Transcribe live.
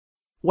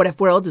What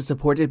If World is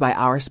supported by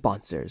our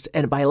sponsors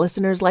and by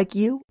listeners like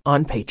you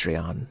on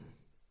Patreon.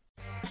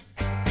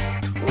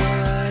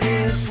 What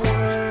if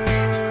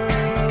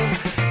world?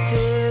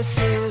 This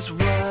is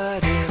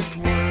What If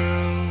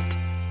World.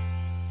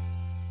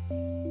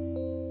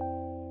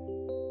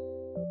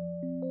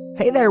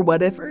 Hey there,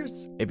 What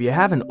Ifers! If you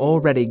haven't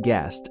already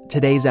guessed,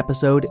 today's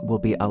episode will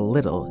be a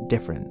little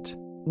different.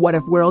 What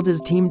If World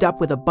has teamed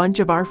up with a bunch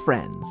of our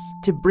friends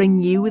to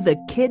bring you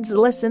the Kids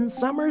Listen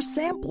Summer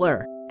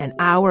Sampler. An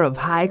hour of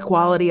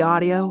high-quality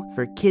audio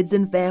for kids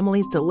and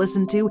families to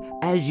listen to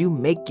as you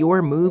make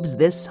your moves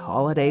this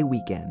holiday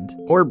weekend.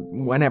 Or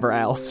whenever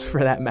else,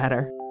 for that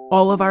matter.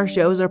 All of our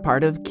shows are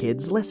part of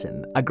Kids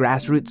Listen, a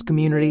grassroots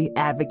community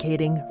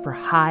advocating for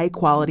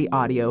high-quality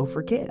audio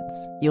for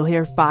kids. You'll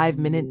hear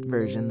 5-minute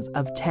versions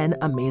of 10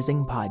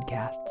 amazing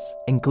podcasts,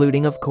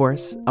 including, of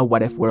course, a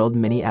What If World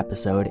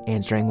mini-episode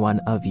answering one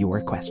of your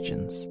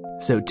questions.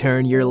 So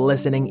turn your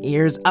listening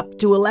ears up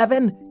to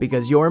 11,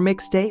 because your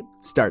mixtape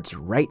starts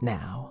right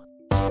now.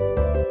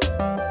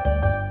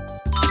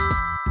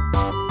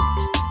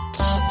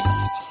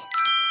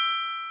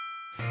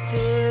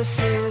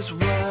 This is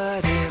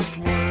What If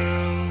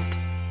World.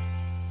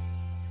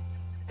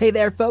 Hey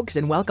there, folks,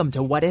 and welcome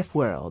to What If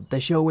World, the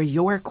show where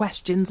your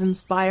questions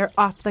inspire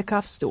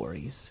off-the-cuff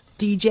stories.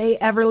 DJ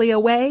Everly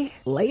away?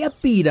 Lay a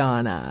beat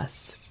on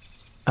us.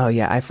 Oh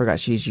yeah, I forgot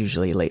she's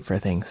usually late for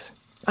things.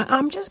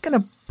 I'm just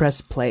gonna press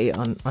play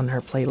on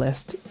her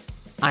playlist.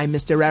 I'm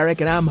Mr.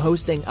 Eric, and I'm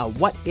hosting a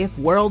What If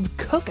World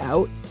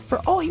cookout for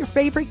all your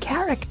favorite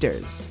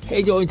characters.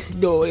 I don't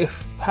know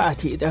if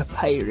Patty the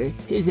Pirate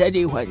is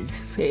anyone's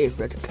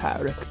favorite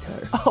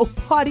character. Oh,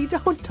 Potty,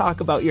 don't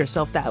talk about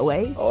yourself that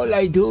way. All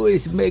I do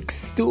is make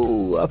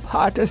stew, a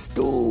pot of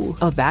stew.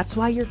 Oh, that's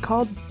why you're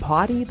called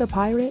Potty the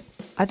Pirate?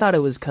 I thought it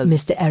was because...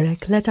 Mr.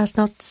 Eric, let us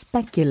not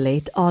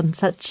speculate on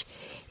such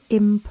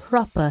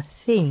improper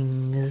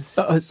things.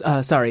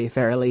 Sorry,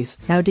 Fairlies.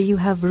 Now, do you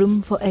have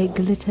room for a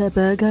glitter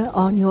burger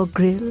on your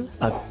grill?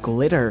 A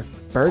glitter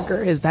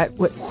burger? Is that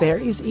what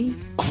fairies eat?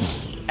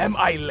 Am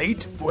I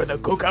late for the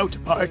cookout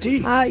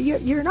party?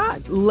 You're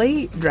not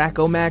late,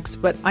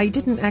 Dracomax, but I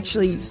didn't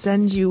actually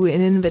send you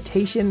an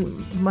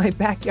invitation. My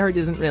backyard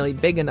isn't really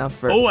big enough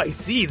for... Oh, I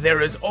see.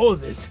 There is all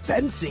this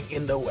fencing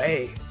in the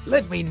way.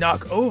 Let me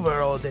knock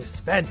over all this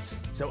fence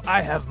so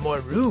I have more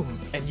room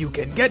and you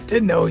can get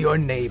to know your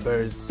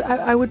neighbors.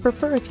 I would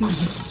prefer if you...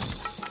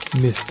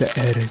 Mr.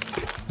 Eric,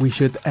 we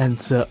should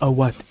answer a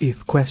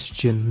what-if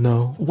question,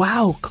 no?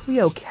 Wow,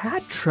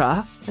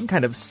 Cleocatra? I'm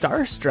kind of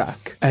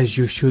starstruck. As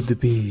you should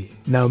be.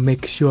 Now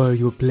make sure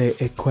you play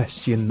a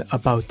question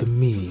about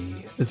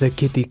me, the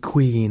kitty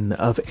queen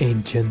of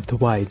ancient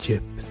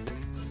Egypt.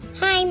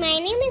 Hi, my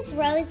name is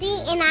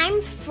Rosie, and I'm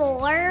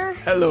 4.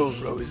 Hello,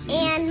 Rosie.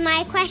 And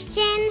my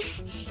question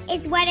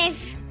is, what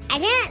if... I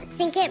didn't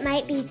think it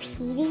might be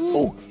Petey.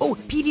 Oh,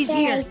 Petey's but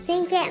here. I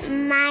think it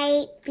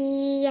might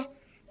be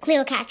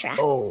Cleocatra.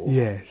 Oh.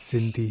 Yes,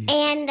 indeed.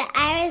 And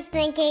I was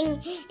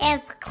thinking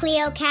if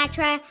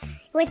Cleocatra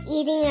was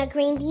eating a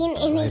green bean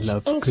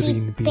and she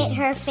bit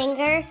her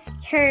finger,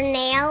 her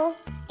nail,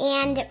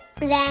 and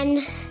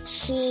then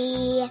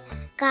she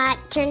got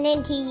turned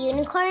into a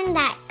unicorn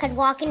that could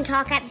walk and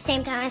talk at the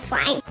same time as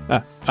flying.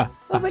 But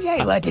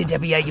I wanted to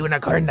be a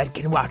unicorn that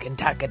can walk and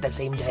talk at the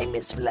same time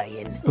as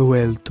flying.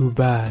 Well, too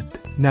bad.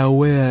 Now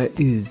where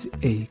is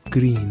a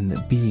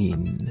green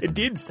bean?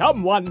 Did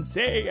someone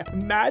say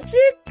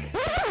magic?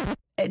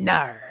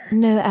 Nar.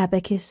 No,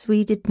 Abacus,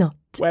 we did not.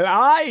 Well,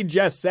 I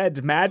just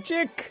said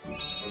magic.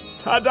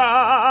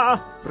 Ta-da!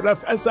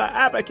 Professor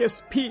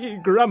Abacus P.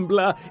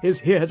 Grumbler is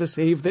here to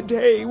save the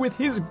day with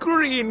his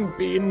green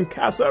bean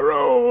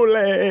casserole.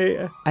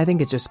 I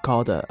think it's just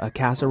called a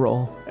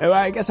casserole. Oh,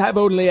 I guess I've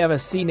only ever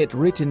seen it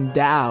written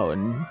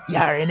down.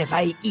 Yeah, and if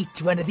I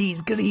eat one of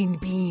these green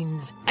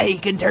beans, I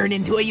can turn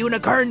into a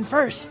unicorn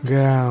first.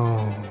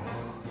 Go.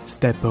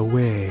 Step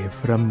away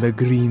from the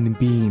green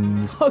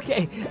beans.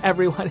 Okay,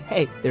 everyone,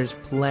 hey, there's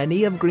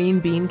plenty of green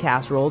bean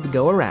casserole to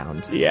go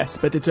around. Yes,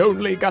 but it's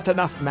only got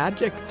enough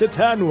magic to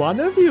turn one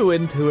of you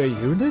into a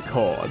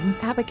unicorn.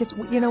 Abacus,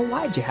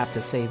 why'd you have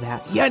to say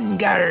that?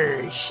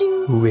 Younger.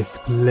 Shing. With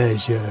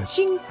pleasure.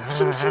 Shing,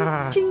 shing,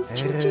 shing, ching,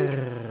 ching,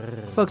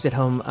 ching. Folks at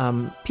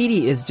home,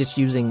 Petey is just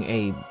using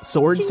a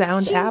sword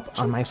sound app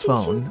on my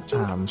phone,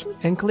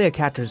 and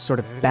Cleocatra's sort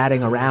of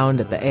batting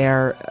around at the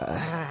air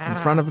in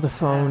front of the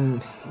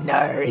phone.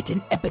 Nar, it's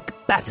an epic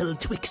battle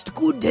twixt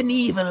good and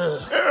evil.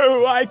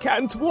 Oh, I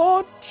can't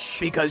watch.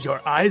 Because your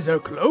eyes are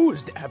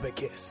closed,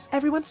 Abacus.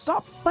 Everyone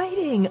stop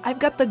fighting. I've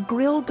got the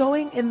grill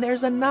going and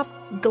there's enough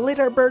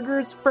glitter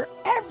burgers for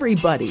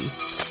everybody.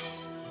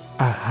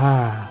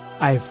 Aha,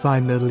 I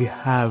finally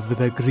have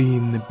the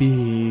green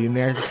bean.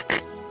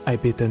 I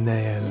bit a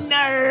nail.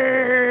 Nar.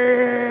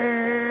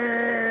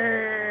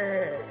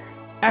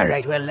 All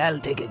right, well, I'll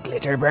take a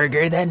glitter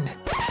burger then.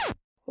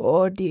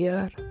 Oh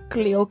dear,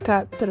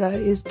 Cleocatra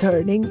is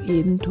turning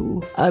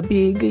into a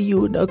big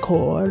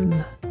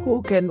unicorn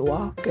who can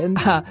walk and...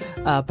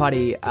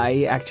 Potty,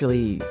 I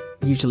actually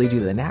usually do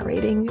the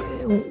narrating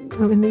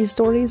in these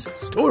stories.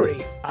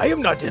 Story? I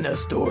am not in a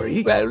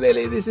story. Well,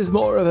 really, this is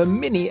more of a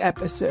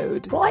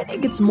mini-episode. Well, I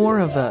think it's more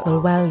of a...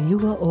 Well, while you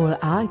were all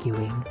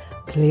arguing,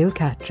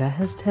 Cleocatra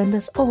has turned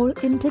us all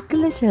into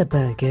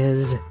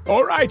glitterburgers.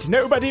 All right,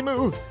 nobody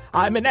move.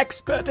 I'm an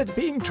expert at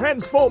being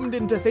transformed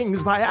into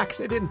things by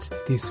accident.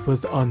 This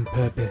was on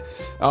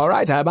purpose. All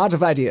right, I'm out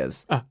of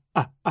ideas.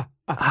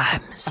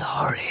 I'm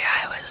sorry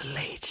I was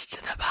late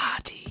to the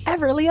party.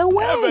 Everly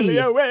away!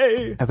 Everly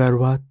away! Ever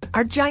what?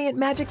 Our giant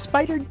magic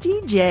spider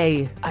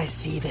DJ. I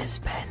see there's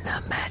been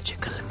a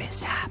magical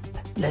mishap.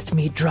 Let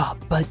me drop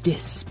a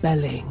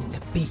dispelling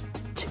beat.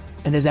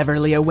 And as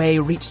Everly Away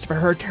reached for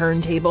her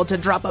turntable to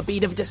drop a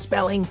beat of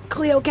dispelling,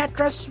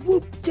 Cleocatra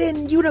swooped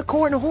in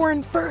Unicorn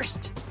Horn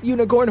first.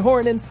 Unicorn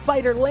Horn and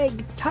Spider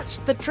Leg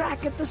touched the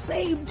track at the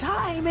same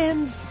time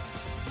and...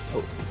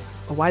 Oh,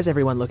 why is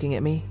everyone looking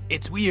at me?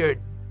 It's weird.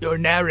 You're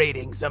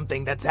narrating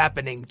something that's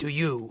happening to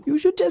you. You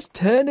should just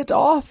turn it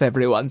off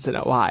every once in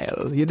a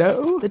while, you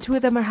know? The two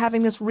of them are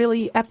having this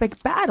really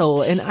epic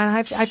battle, and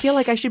I feel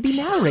like I should be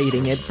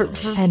narrating it for...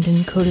 And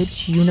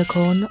encourage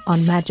Unicorn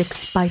on magic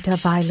spider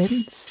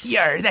violence?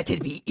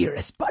 That'd be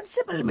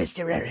irresponsible,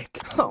 Mr. Eric.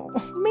 Oh,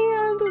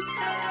 man.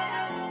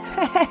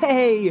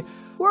 Hey!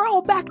 We're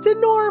all back to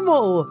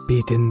normal!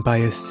 Beaten by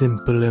a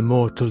simple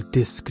immortal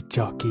disc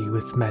jockey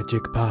with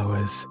magic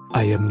powers,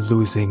 I am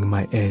losing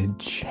my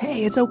edge.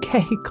 Hey, it's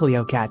okay,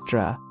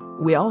 Cleocatra.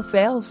 We all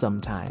fail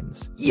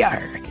sometimes.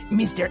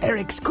 Mr.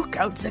 Eric's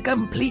cookout's a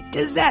complete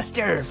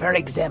disaster, for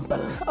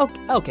example.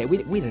 Okay, we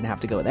didn't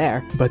have to go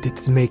there. But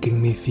it's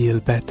making me feel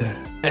better.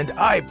 And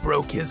I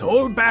broke his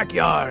whole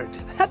backyard.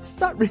 That's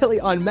not really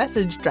on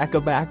message,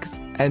 Dracobax.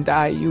 And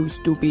I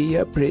used to be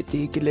a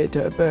pretty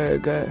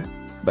glitterburger.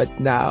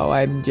 But now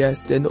I'm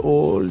just an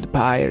old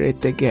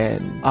pirate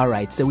again. All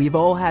right, so we've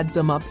all had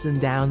some ups and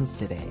downs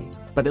today.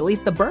 But at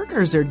least the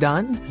burgers are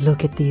done.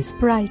 Look at these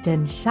bright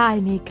and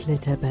shiny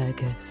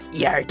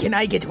glitterburgers. Can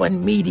I get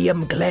one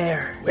medium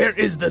glare? Where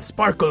is the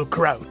sparkle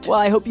kraut? Well,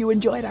 I hope you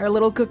enjoyed our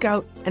little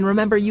cookout. And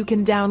remember, you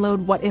can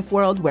download What If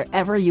World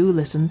wherever you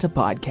listen to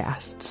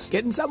podcasts.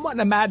 Can someone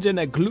imagine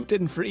a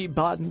gluten-free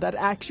bun that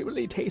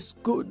actually tastes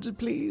good,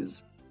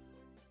 please?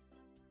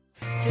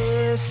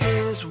 This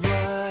is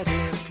What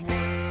If World.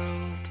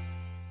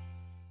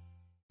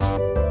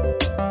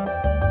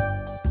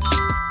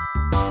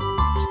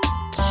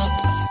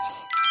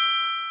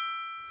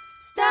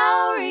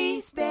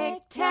 Story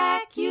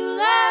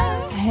Spectacular!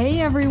 Hey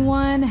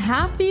everyone,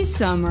 happy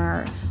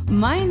summer!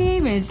 My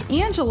name is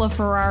Angela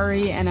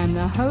Ferrari and I'm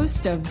the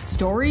host of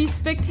Story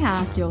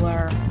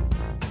Spectacular.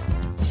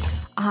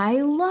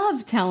 I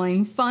love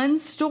telling fun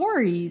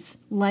stories,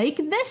 like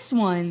this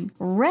one,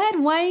 Red,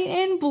 White,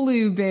 and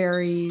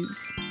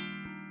Blueberries.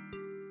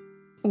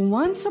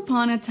 Once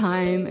upon a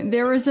time,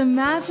 there was a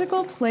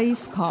magical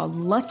place called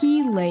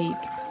Lucky Lake,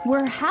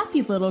 where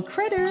happy little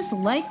critters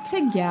like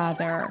to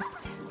gather.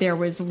 There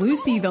was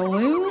Lucy the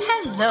Loon.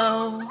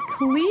 Hello.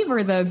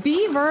 Cleaver the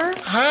Beaver.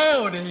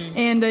 Howdy.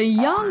 And a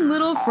young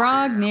little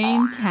frog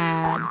named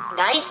Tad.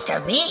 Nice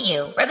to meet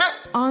you. Ribbit.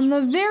 On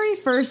the very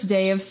first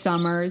day of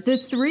summer, the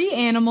three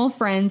animal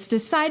friends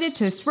decided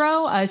to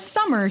throw a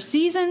summer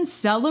season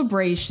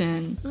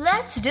celebration.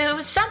 Let's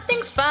do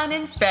something fun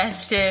and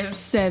festive,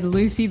 said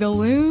Lucy the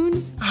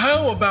Loon.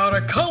 How about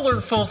a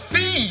colorful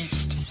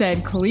feast?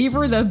 Said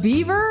Cleaver the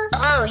Beaver.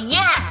 Oh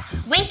yeah,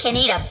 we can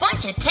eat a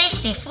bunch of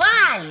tasty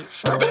flies,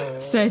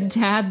 said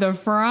Tad the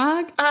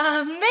Frog.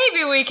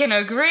 Maybe we can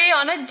agree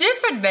on a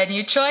different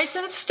menu choice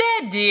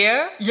instead,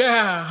 dear.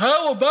 Yeah,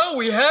 how about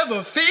we have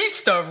a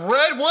feast of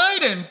red,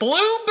 white, and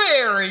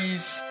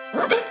blueberries?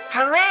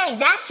 Hooray,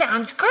 that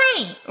sounds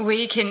great.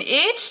 We can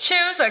each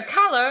choose a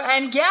color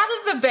and gather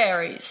the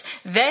berries,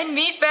 then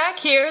meet back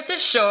here at the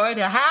shore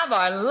to have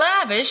our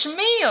lavish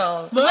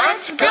meal.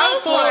 Let's go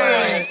for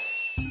it!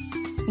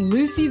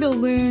 Lucy the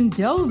Loon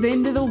dove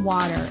into the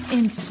water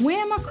and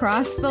swam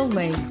across the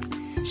lake.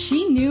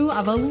 She knew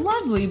of a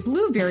lovely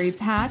blueberry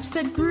patch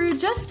that grew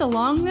just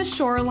along the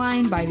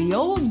shoreline by the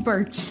old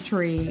birch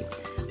tree.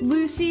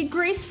 Lucy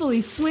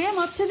gracefully swam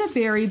up to the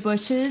berry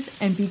bushes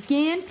and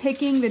began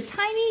picking the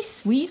tiny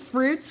sweet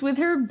fruits with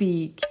her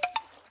beak.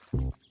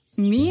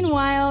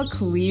 Meanwhile,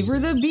 Cleaver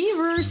the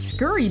Beaver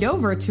scurried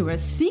over to a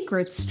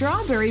secret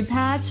strawberry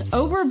patch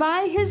over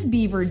by his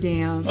beaver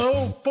dam.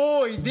 Oh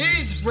boy,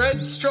 these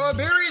red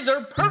strawberries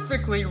are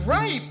perfectly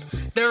ripe.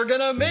 They're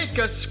gonna make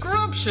a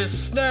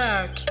scrumptious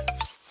snack.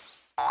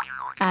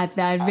 At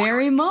that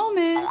very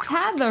moment,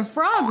 Tad the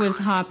Frog was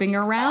hopping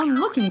around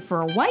looking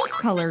for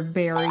white-colored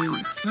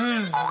berries.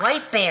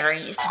 White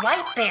berries.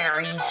 Where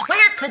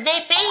could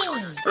they be?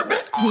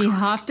 He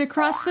hopped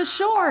across the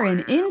shore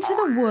and into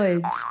the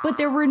woods, but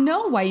there were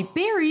no white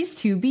berries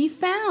to be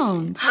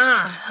found.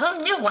 Who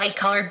knew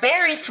white-colored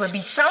berries would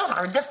be so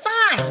hard to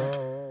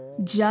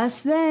find?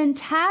 Just then,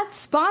 Tad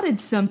spotted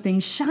something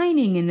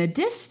shining in the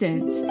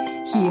distance.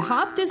 He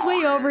hopped his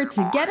way over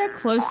to get a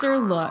closer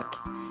look.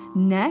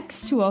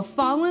 Next to a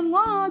fallen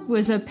log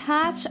was a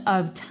patch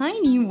of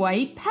tiny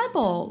white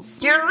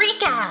pebbles.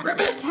 Eureka!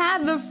 Ribbit!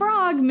 Tad the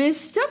Frog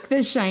mistook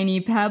the shiny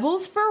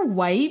pebbles for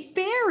white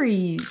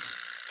berries.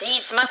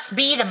 These must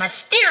be the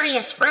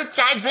mysterious fruits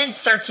I've been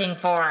searching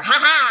for.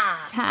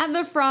 Ha-ha! Tad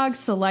the Frog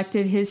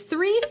selected his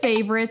 3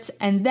 favorites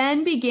and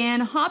then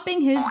began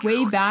hopping his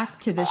way back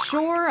to the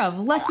shore of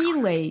Lucky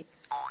Lake.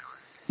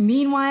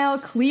 Meanwhile,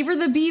 Cleaver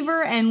the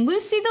Beaver and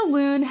Lucy the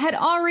Loon had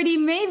already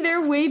made their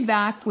way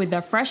back with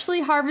the freshly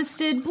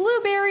harvested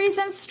blueberries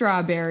and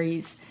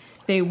strawberries.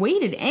 They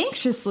waited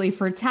anxiously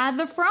for Tad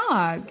the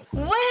Frog.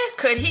 Where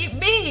could he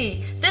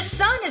be? The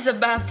sun is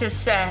about to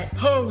set.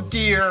 Oh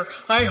dear,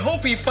 I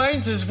hope he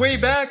finds his way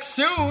back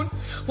soon.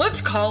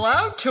 Let's call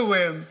out to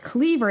him.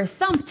 Cleaver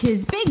thumped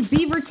his big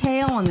beaver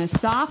tail on the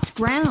soft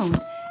ground,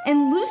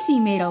 and Lucy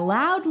made a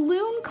loud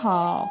loon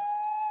call.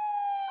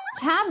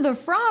 Tad the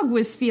Frog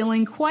was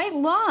feeling quite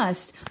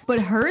lost, but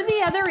heard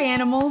the other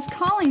animals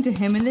calling to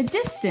him in the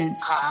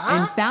distance,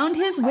 and found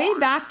his way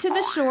back to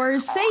the shore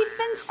safe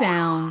and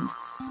sound.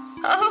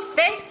 Oh,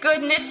 thank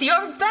goodness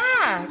you're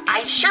back.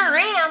 I sure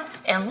am.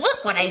 And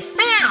look what I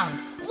found.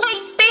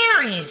 White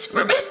berries.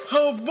 Ribbit.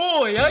 Oh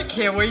boy, I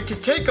can't wait to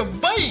take a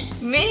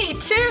bite. Me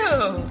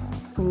too.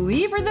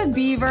 Cleaver the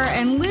Beaver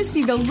and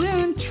Lucy the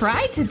Loon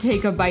tried to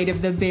take a bite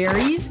of the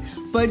berries,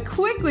 but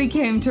quickly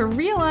came to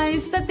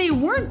realize that they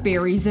weren't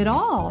berries at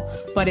all,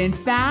 but in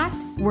fact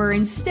were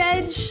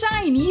instead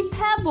shiny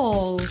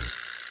pebbles.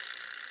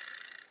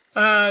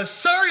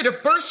 Sorry to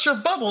burst your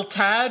bubble,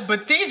 Tad,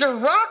 but these are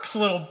rocks,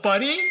 little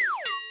buddy.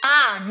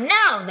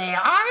 No, they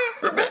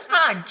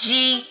are.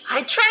 Gee,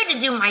 I tried to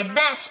do my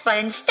best, but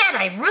instead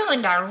I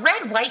ruined our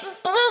red, white, and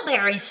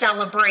blueberry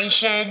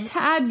celebration.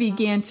 Tad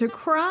began to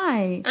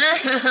cry.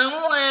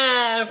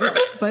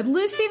 But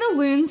Lucy the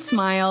Loon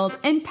smiled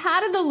and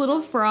patted the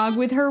little frog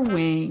with her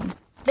wing.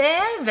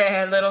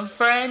 There, little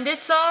friend,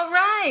 it's all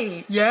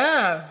right.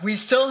 Yeah, we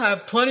still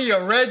have plenty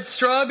of red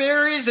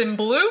strawberries and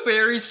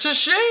blueberries to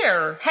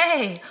share.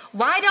 Hey,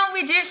 why don't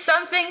we do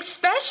something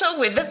special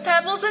with the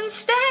pebbles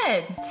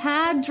instead?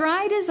 Tad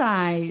dried his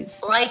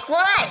eyes. Like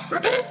what?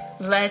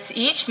 Let's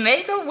each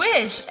make a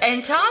wish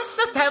and toss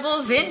the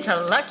pebbles into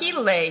Lucky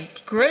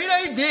Lake. Great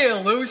idea,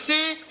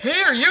 Lucy.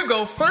 Here, you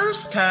go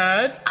first,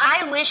 Tad.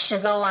 I wish to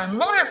go on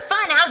more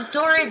fun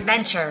outdoor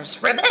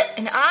adventures, Ribbit.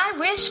 And I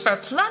wish for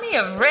plenty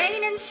of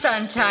rain and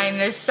sunshine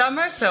this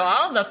summer so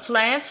all the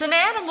plants and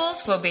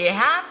animals will be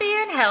happy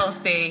and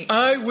healthy.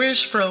 I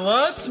wish for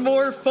lots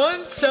more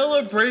fun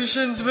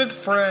celebrations with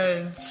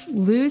friends.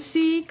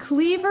 Lucy,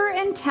 Cleaver,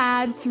 and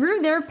Tad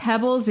threw their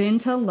pebbles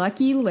into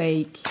Lucky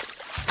Lake.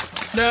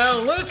 Now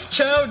let's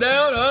chow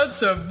down on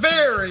some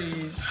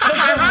berries.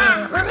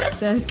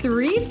 The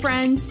 3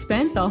 friends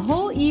spent the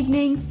whole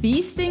evening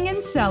feasting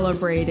and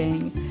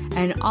celebrating,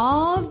 and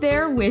all of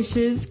their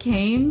wishes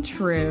came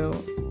true.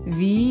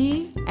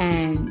 The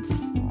end.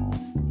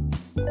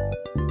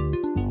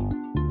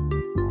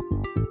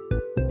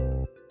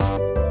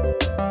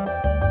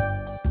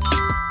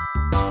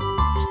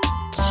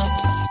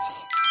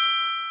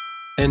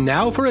 And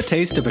now for a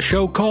taste of a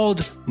show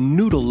called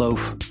Noodle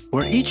Loaf,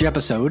 where each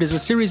episode is a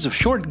series of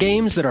short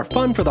games that are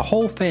fun for the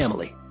whole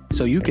family,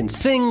 so you can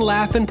sing,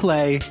 laugh, and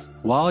play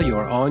while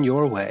you're on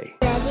your way.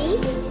 Ready,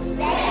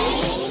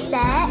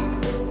 set,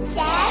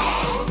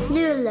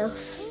 Noodle Loaf.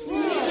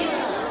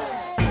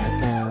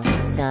 Echo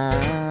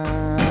song.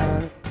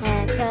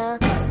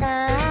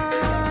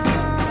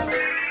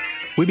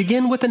 We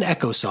begin with an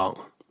echo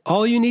song.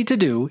 All you need to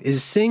do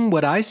is sing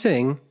what I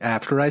sing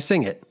after I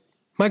sing it.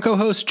 My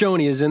co-host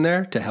Joni is in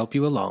there to help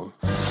you along.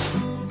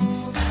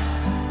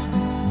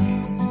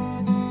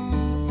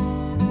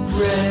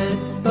 Red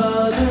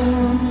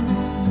balloon,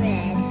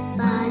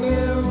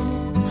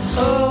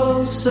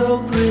 oh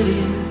so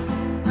pretty,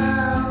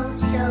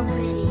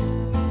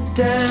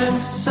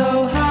 dance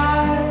so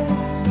high,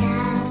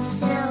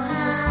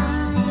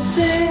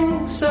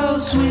 sing so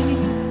sweet,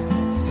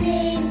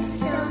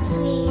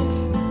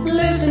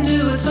 listen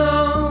to its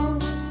song,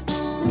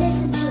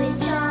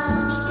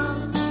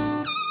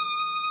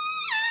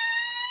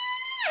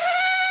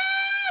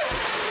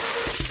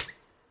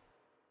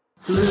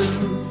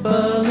 Blue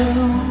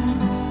balloon,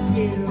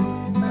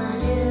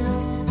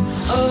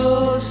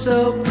 oh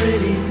so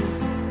pretty,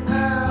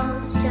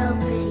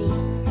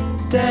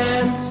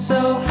 dance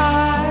so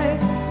high,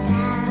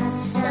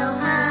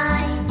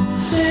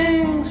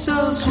 sing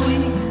so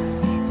sweet,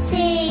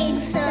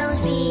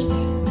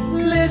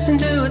 listen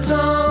to its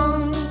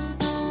song,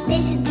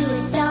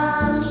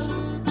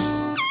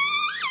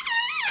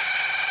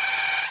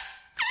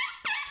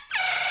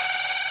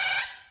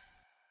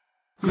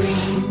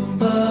 Green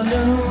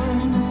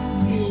balloon,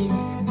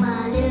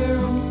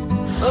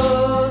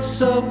 oh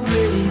so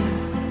pretty,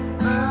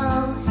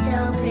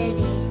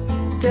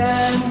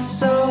 dance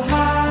so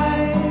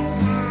high,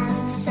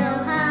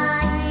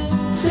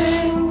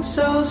 sing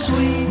so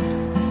sweet,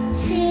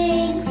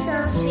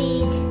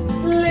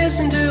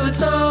 listen to its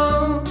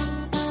song,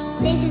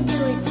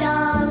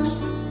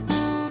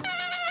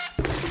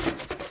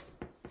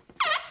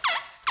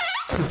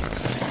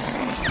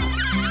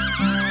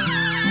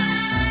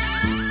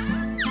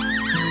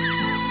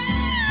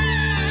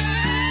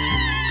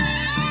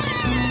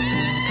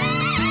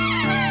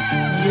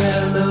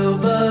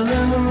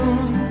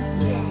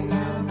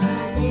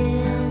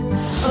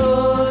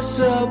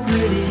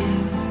 pretty.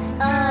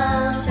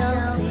 Oh,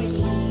 so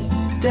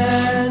pretty.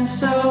 Dance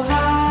so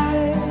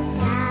high.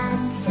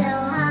 Dance so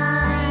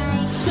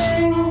high.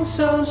 Sing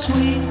so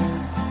sweet.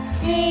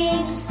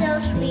 Sing so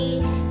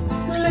sweet.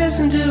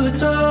 Listen to its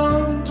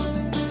song.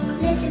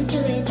 Listen to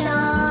its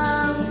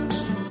song.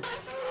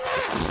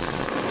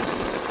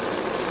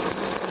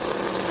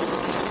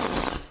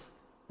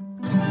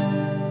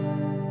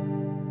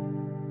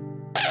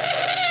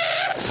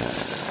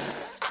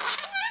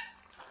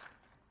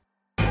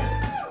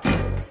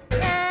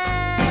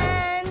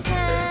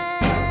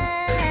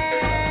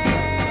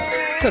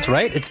 That's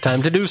right, it's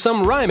time to do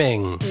some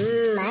rhyming.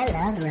 I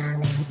love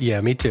rhyming. Yeah,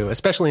 me too,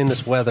 especially in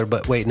this weather,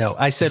 but wait, no,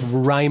 I said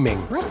rhyming.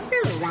 What's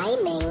a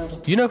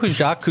rhyming? You know who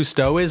Jacques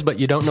Cousteau is, but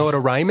you don't know what a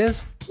rhyme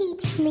is?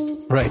 Teach me.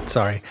 Right,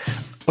 sorry.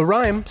 A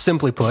rhyme,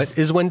 simply put,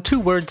 is when two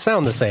words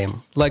sound the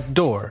same, like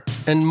door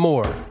and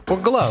more, or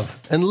glove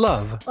and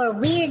love. Or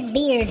weird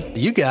beard.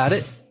 You got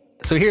it.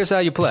 So here's how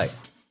you play.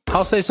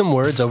 I'll say some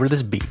words over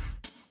this beat.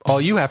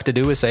 All you have to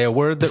do is say a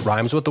word that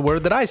rhymes with the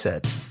word that I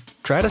said.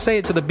 Try to say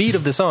it to the beat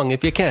of the song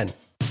if you can.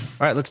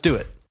 All right, let's do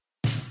it.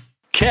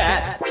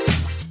 Cat.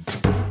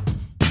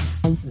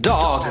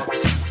 Dog.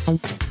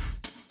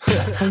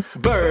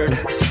 Bird.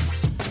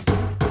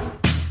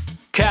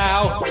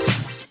 Cow.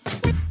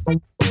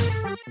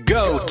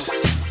 Goat.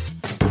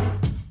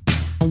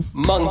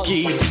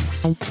 Monkey.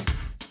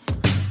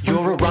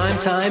 You're a rhyme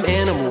time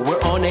animal.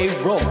 We're on a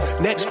roll.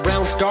 Next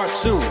round starts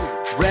soon.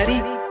 Ready?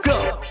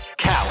 Go.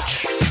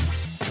 Couch.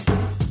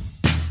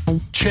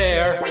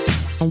 Chair.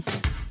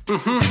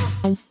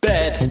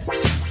 Bed.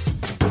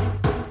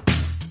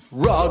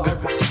 Rug.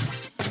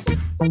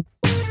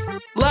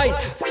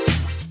 Light.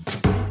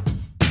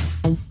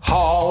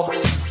 Hall.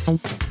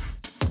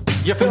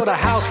 You fill the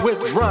house with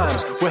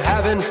rhymes. We're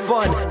having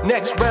fun.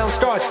 Next round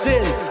starts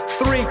in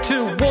 3,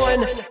 2,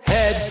 1.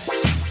 Head.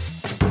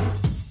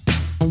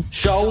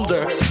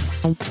 Shoulder.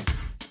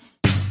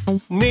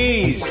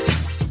 Knees.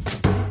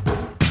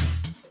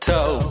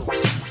 Toe.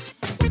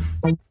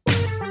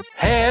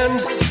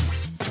 Hand.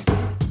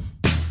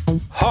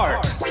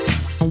 Heart.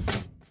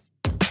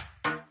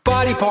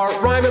 Body part,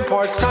 rhyming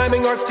parts,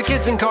 timing arts to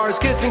kids in cars,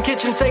 kids in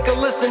kitchens, take a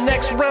listen,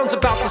 next round's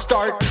about to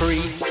start.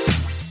 Tree.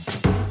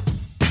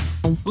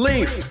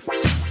 Leaf.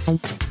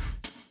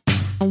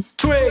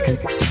 Twig.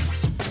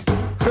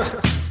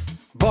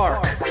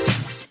 Bark.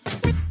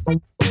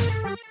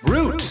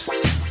 Root.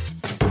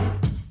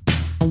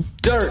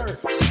 Dirt.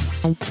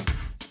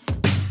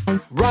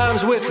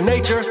 Rhymes with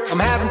nature. I'm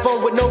having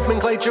fun with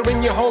nomenclature.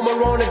 In your home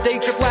or on a day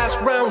trip. Last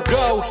round,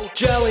 go.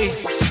 Jelly.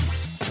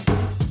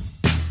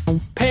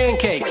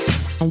 Pancake.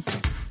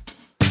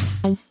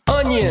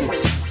 Onion.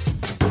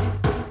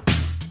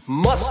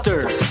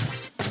 Mustard.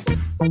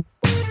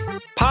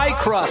 Pie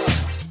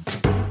crust.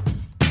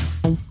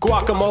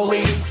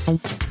 Guacamole.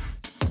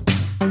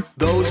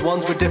 Those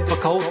ones were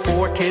difficult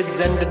for kids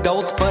and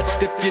adults, but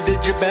if you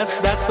did your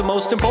best, that's the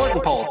most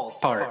important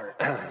part.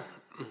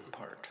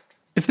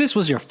 If this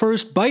was your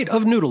first bite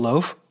of Noodle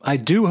Loaf, I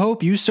do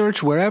hope you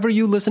search wherever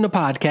you listen to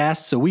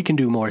podcasts so we can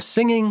do more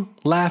singing,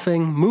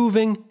 laughing,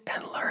 moving,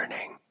 and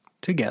learning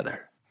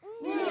together.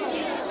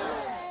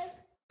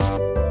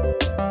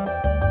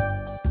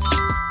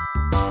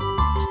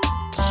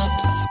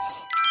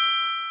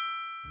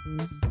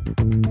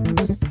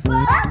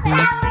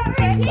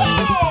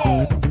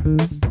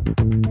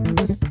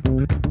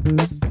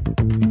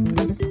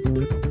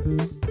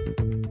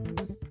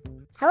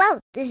 Hello,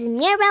 this is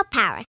Mirabelle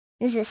Power.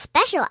 This is a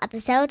special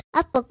episode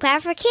of Book Power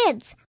for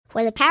Kids,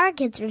 where the Power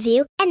Kids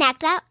review and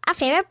act out our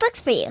favorite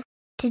books for you.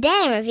 Today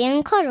I'm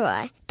reviewing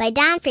Corduroy by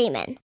Don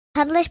Freeman,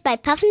 published by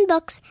Puffin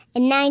Books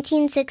in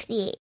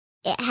 1968.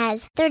 It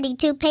has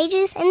 32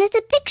 pages and it's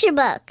a picture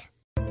book.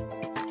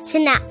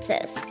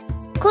 Synopsis.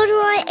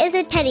 Corduroy is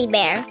a teddy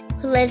bear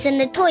who lives in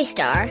a toy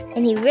store,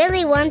 and he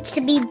really wants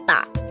to be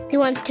bought. He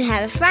wants to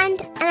have a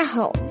friend and a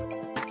home.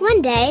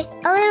 One day,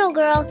 a little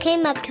girl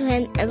came up to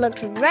him and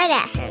looked right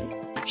at him.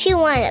 She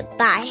wanted to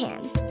buy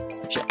him.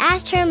 She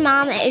asked her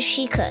mom if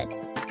she could.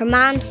 Her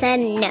mom said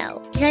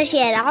no, because she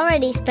had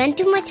already spent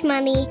too much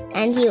money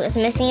and he was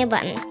missing a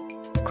button.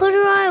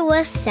 Corduroy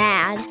was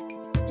sad.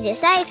 He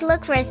decided to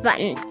look for his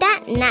button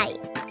that night.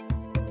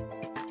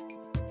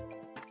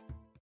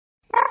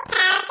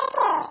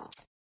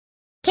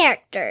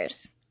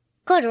 Characters.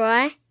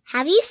 Corduroy,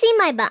 have you seen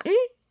my button?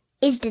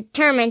 Is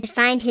determined to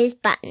find his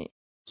button.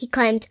 He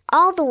climbed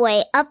all the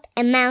way up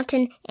a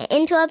mountain and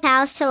into a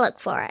palace to look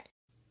for it.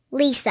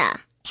 Lisa,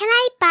 can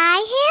I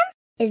buy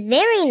him? Is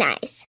very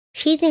nice.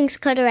 She thinks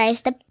Corduroy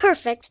is the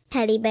perfect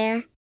teddy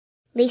bear.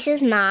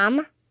 Lisa's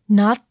mom,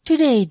 Not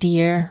today,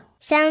 dear.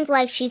 sounds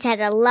like she's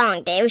had a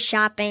long day of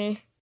shopping.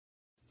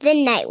 The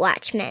night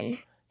watchman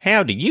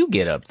How do you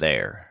get up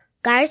there?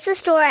 guards the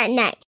store at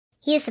night.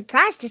 He is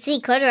surprised to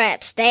see Corduroy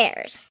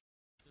upstairs.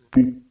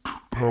 Book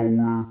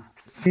Power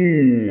for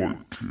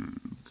Kids.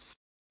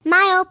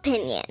 My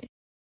opinion.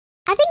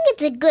 I think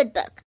it's a good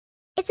book.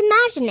 It's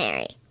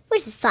imaginary,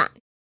 which is fun.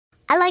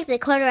 I like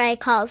that Corduroy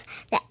calls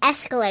the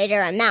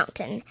escalator a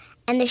mountain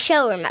and the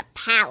showroom a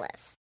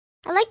palace.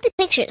 I like the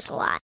pictures a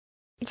lot.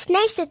 It's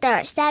nice that there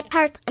are sad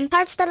parts and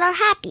parts that are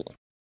happy.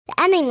 The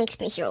ending makes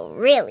me feel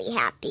really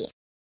happy.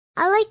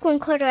 I like when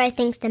Corduroy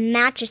thinks the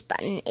mattress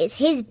button is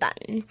his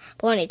button,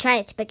 but when he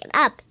tries to pick it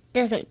up, it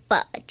doesn't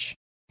budge.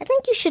 I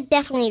think you should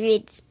definitely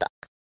read this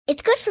book.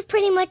 It's good for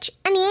pretty much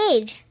any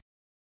age.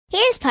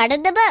 Here's part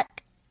of the book.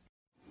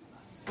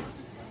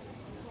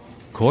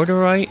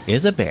 Corduroy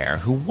is a bear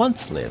who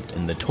once lived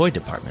in the toy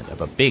department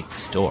of a big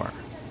store.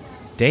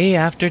 Day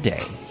after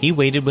day, he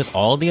waited with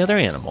all the other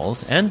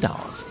animals and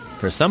dolls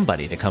for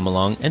somebody to come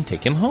along and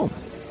take him home.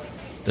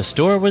 The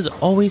store was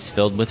always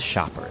filled with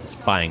shoppers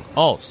buying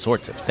all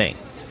sorts of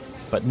things,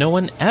 but no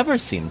one ever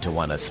seemed to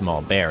want a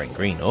small bear in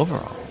green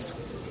overalls.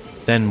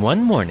 Then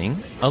one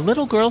morning, a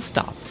little girl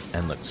stopped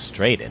and looked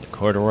straight into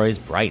Corduroy's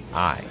bright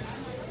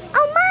eyes.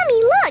 Oh,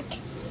 Mommy, look!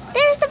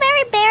 There's the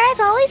very bear I've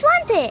always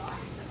wanted.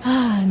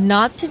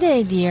 Not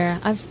today, dear.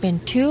 I've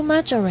spent too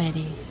much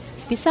already.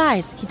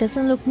 Besides, he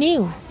doesn't look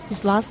new.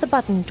 He's lost the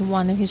button to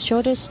one of his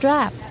shoulder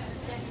straps.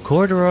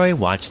 Corduroy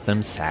watched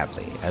them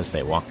sadly as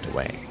they walked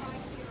away.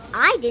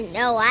 I didn't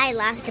know I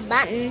lost a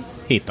button.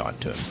 He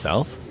thought to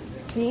himself.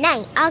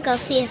 Tonight, I'll go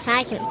see if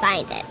I can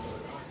find it.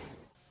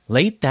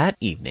 Late that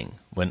evening,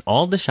 when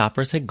all the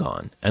shoppers had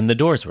gone and the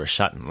doors were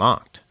shut and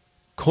locked,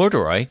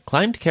 Corduroy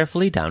climbed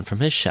carefully down from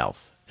his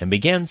shelf and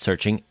began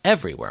searching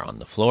everywhere on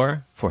the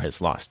floor for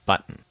his lost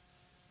button.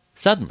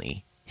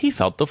 Suddenly, he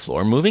felt the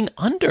floor moving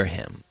under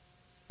him.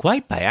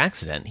 Quite by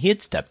accident, he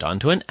had stepped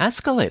onto an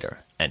escalator,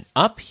 and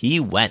up he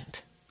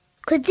went.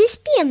 Could this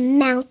be a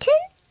mountain?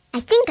 I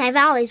think I've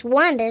always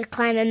wanted to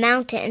climb a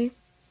mountain.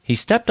 He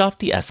stepped off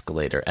the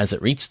escalator as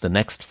it reached the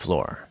next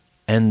floor,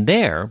 and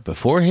there,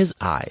 before his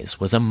eyes,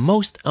 was a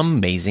most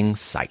amazing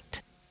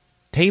sight.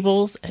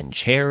 Tables and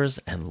chairs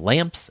and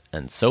lamps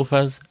and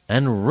sofas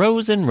and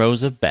rows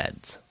of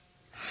beds.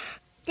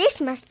 This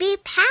must be a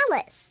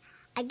palace.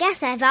 I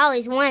guess I've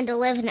always wanted to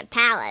live in a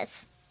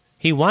palace.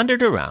 He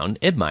wandered around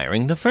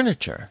admiring the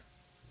furniture.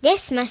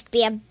 This must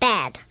be a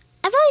bed.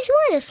 I've always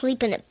wanted to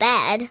sleep in a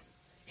bed.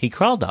 He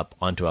crawled up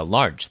onto a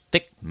large,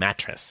 thick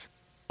mattress.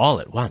 All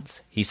at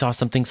once, he saw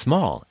something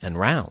small and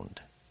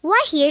round.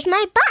 Why, here's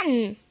my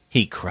button!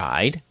 He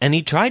cried, and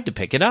he tried to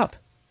pick it up.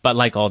 But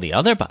like all the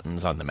other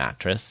buttons on the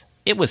mattress,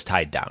 it was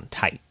tied down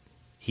tight.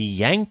 He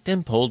yanked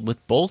and pulled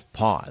with both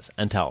paws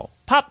until,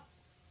 pop!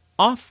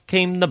 Off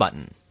came the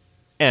button.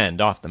 And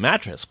off the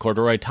mattress,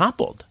 Corduroy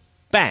toppled,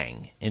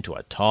 bang, into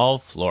a tall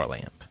floor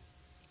lamp.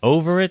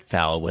 Over it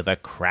fell with a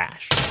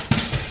crash.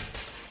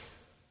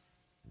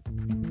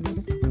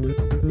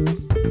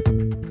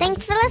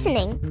 Thanks for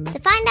listening. To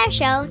find our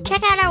show,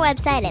 check out our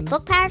website at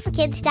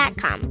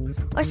bookpowerforkids.com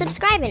or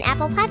subscribe in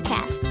Apple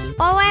Podcasts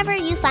or wherever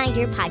you find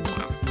your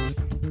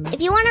podcasts.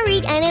 If you want to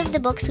read any of the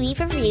books we've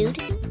reviewed,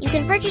 you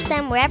can purchase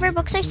them wherever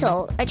books are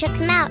sold or check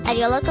them out at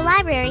your local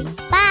library.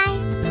 Bye!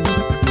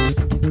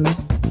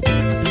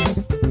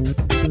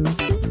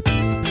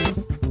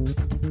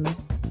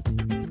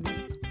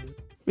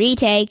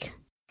 Retake.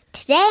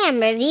 Today I'm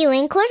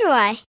reviewing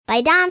Corduroy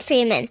by Don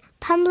Freeman,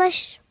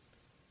 published.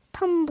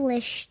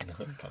 Publix.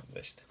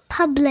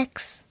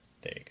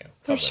 There you go.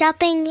 Where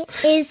shopping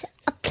is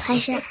a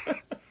pleasure.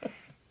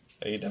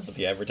 Are you done with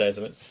the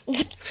advertisement?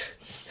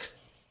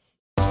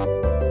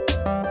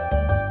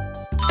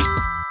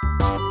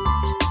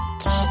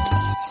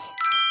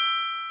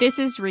 This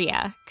is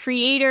Rhea,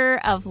 creator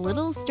of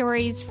Little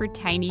Stories for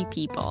Tiny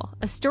People,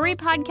 a story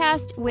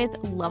podcast with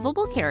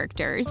lovable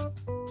characters,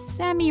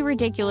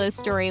 semi-ridiculous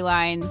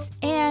storylines,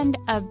 and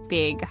a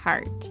big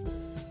heart.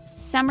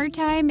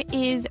 Summertime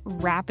is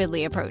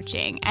rapidly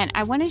approaching, and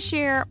I want to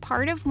share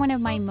part of one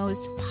of my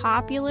most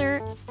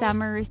popular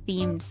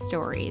summer-themed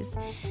stories.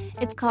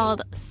 It's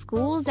called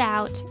School's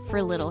Out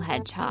for Little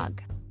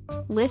Hedgehog.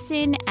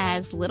 Listen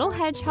as Little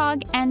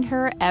Hedgehog and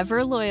her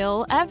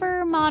ever-loyal,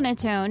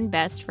 ever-monotone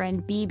best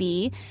friend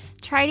BB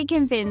try to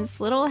convince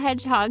Little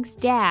Hedgehog's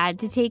dad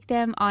to take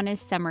them on a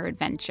summer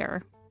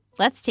adventure.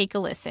 Let's take a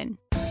listen.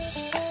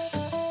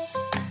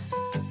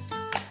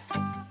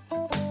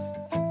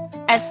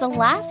 As the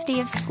last day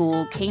of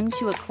school came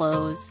to a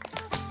close,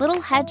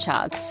 Little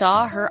Hedgehog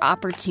saw her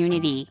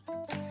opportunity.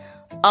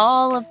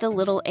 All of the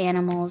little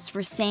animals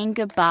were saying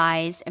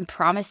goodbyes and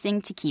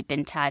promising to keep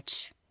in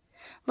touch.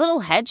 Little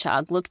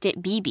Hedgehog looked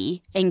at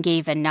BB and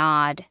gave a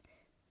nod.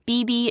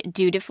 BB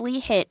dutifully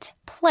hit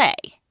play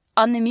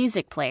on the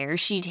music player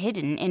she'd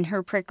hidden in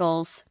her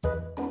prickles.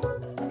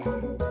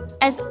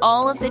 As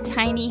all of the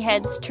tiny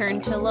heads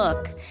turned to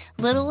look,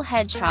 Little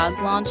Hedgehog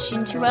launched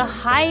into a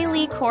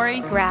highly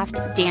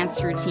choreographed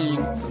dance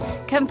routine,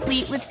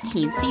 complete with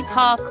teensy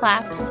paw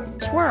claps,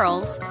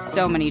 twirls,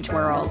 so many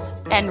twirls,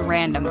 and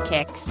random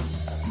kicks.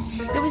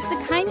 It was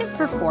the kind of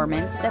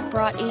performance that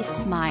brought a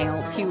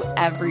smile to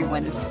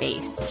everyone's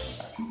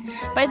face.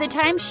 By the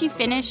time she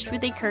finished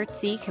with a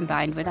curtsy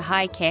combined with a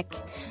high kick,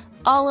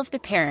 all of the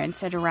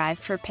parents had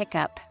arrived for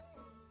pickup.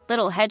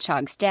 Little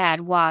Hedgehog's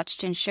dad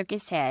watched and shook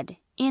his head,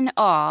 in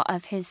awe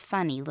of his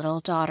funny little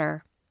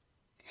daughter.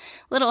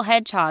 Little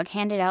Hedgehog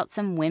handed out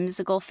some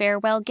whimsical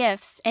farewell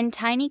gifts and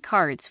tiny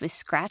cards with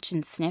scratch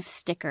and sniff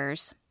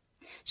stickers.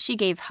 She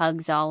gave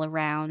hugs all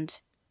around.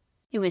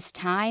 It was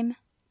time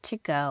to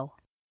go.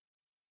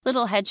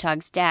 Little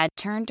Hedgehog's dad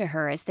turned to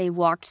her as they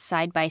walked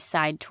side by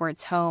side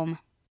towards home.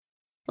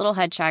 Little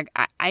Hedgehog,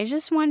 I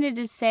just wanted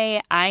to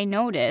say I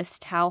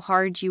noticed how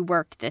hard you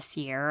worked this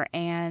year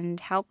and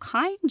how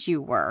kind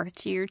you were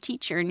to your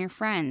teacher and your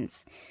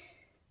friends.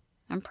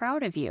 I'm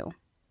proud of you.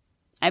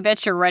 I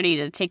bet you're ready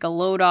to take a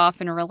load off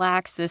and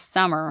relax this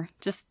summer.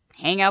 Just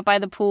hang out by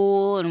the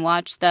pool and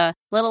watch the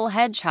little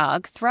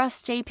hedgehog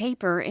thrust a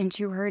paper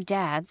into her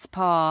dad's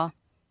paw.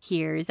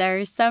 Here's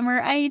our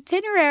summer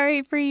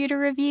itinerary for you to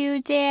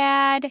review,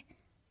 Dad.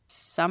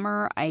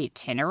 Summer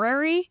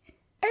itinerary?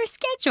 Our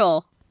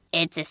schedule.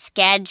 It's a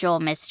schedule,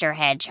 Mr.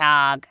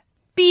 Hedgehog.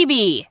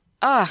 BB!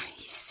 You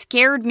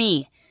scared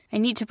me. I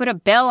need to put a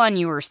bell on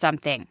you or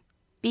something.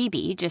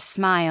 BB just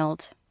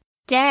smiled.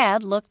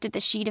 Dad looked at the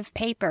sheet of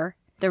paper.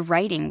 The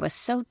writing was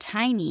so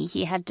tiny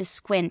he had to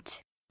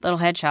squint. Little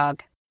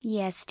Hedgehog.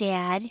 Yes,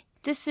 Dad?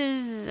 This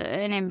is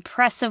an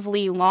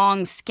impressively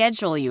long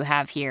schedule you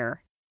have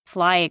here.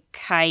 Fly a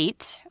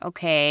kite.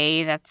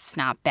 Okay, that's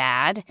not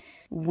bad.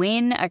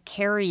 Win a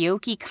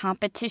karaoke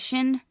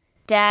competition.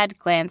 Dad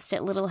glanced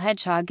at Little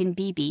Hedgehog and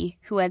BB,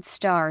 who had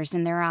stars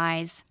in their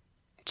eyes.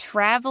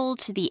 Travel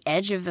to the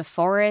edge of the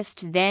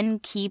forest, then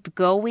keep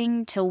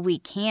going till we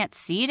can't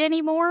see it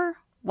anymore?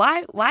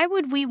 Why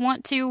would we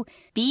want to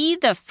be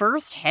the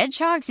first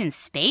hedgehogs in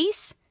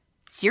space?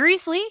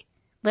 Seriously?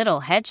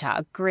 Little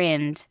Hedgehog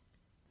grinned.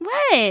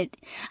 What?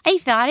 I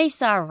thought I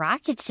saw a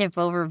rocket ship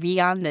over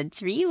beyond the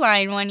tree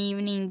line one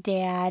evening,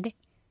 Dad.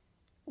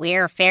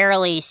 We're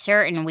fairly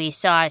certain we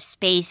saw a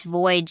space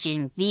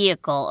voyaging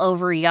vehicle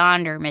over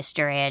yonder,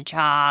 Mr.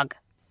 Hedgehog.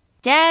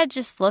 Dad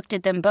just looked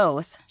at them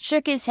both,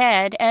 shook his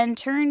head, and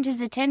turned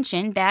his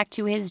attention back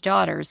to his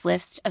daughter's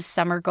list of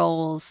summer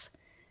goals.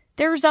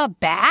 There's a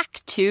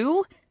back,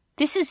 too?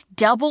 This is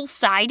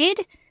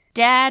double-sided?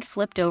 Dad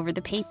flipped over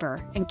the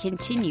paper and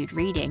continued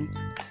reading.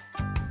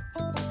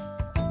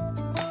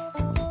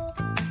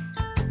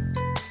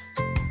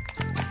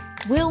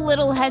 Will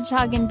Little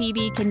Hedgehog and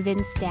BB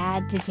convince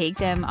Dad to take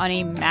them on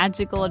a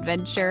magical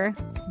adventure?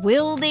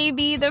 Will they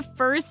be the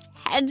first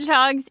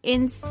hedgehogs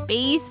in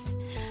space?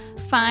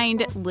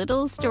 Find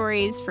Little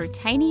Stories for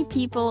Tiny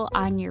People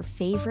on your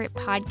favorite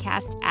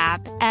podcast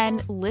app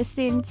and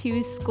listen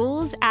to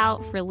School's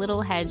Out for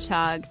Little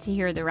Hedgehog to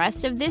hear the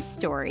rest of this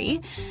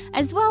story,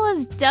 as well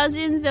as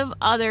dozens of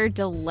other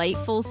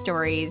delightful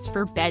stories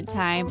for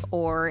bedtime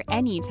or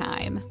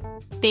anytime.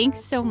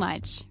 Thanks so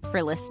much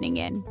for listening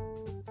in.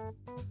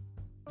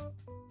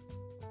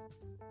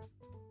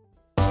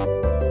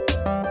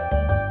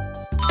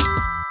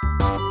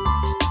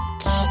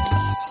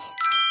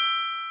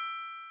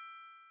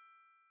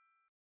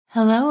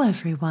 Hello,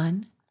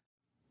 everyone.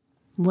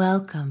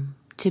 Welcome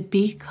to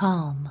Be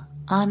Calm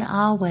on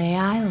Ahway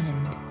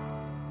Island.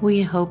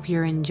 We hope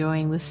you're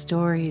enjoying the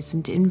stories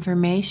and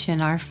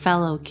information our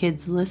fellow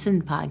Kids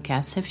Listen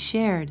podcasts have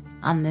shared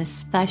on this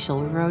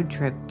special road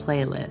trip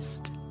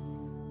playlist.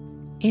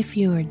 If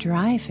you are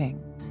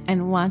driving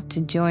and want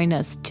to join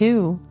us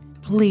too,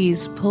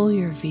 please pull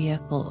your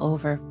vehicle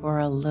over for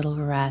a little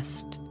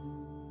rest.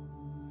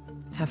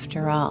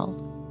 After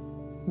all,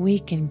 we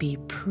can be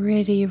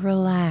pretty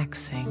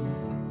relaxing.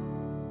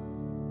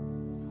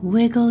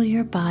 Wiggle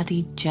your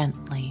body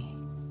gently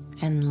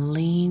and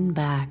lean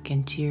back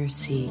into your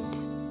seat.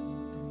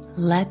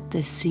 Let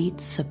the seat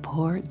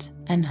support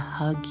and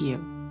hug you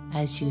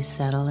as you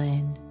settle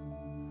in.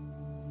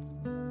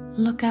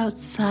 Look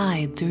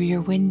outside through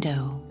your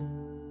window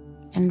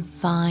and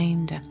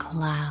find a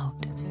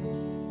cloud,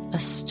 a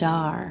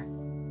star,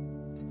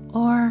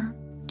 or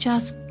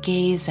just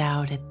gaze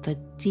out at the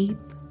deep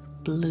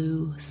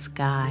blue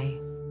sky.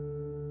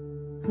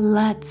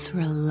 Let's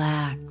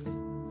relax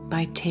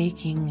by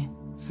taking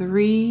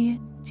 3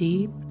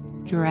 deep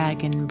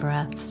dragon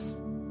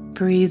breaths.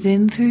 Breathe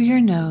in through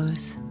your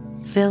nose,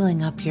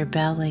 filling up your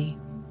belly,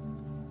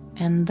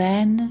 and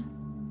then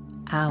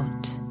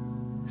out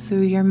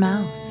through your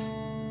mouth,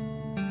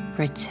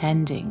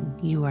 pretending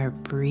you are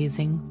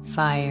breathing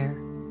fire.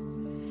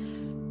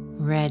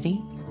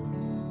 Ready?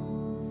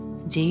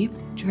 Deep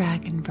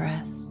dragon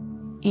breath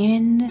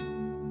in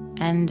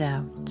and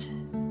out.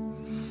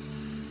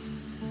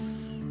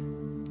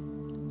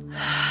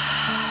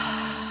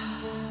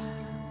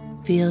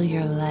 Feel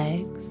your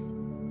legs,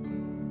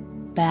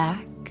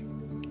 back,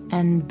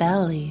 and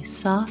belly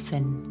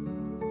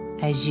soften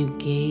as you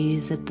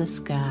gaze at the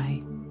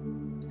sky.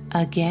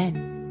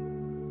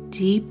 Again,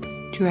 deep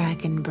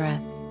dragon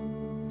breath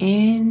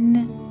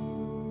in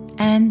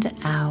and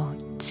out.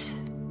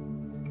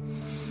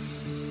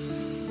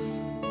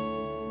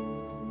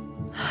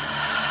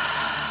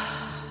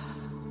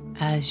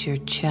 As your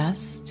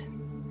chest,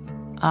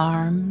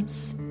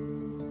 arms,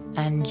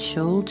 and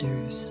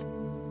shoulders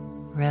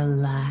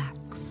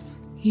relax,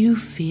 you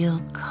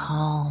feel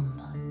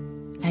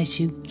calm as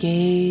you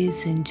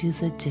gaze into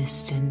the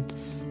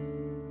distance.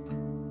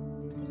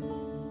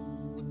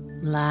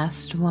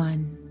 Last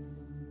one.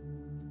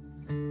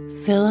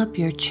 Fill up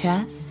your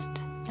chest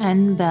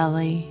and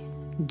belly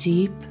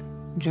deep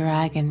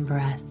dragon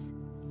breath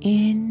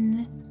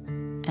in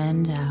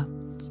and out.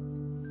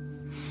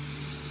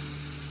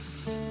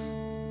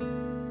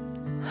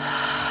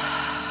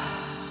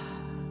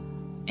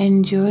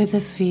 Enjoy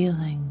the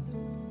feeling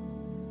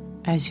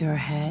as your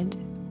head,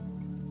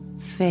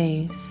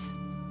 face,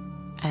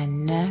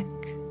 and neck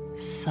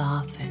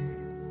soften,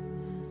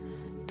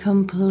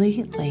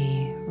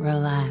 completely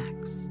relax.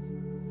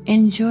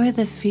 Enjoy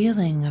the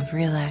feeling of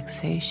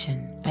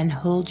relaxation and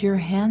hold your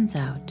hands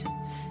out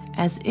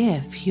as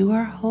if you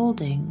are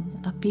holding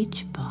a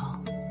beach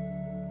ball.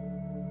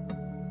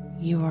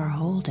 You are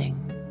holding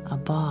a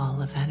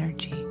ball of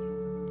energy.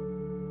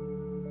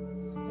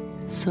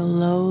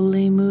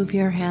 Slowly move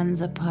your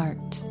hands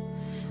apart.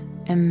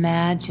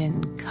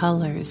 Imagine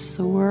colors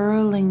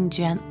swirling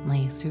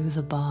gently through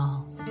the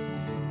ball.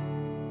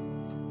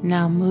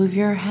 Now move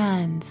your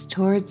hands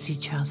towards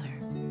each other.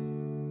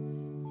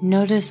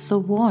 Notice the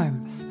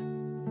warmth.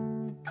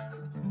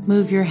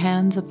 Move your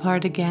hands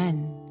apart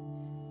again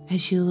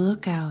as you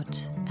look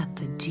out at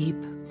the deep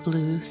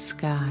blue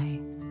sky.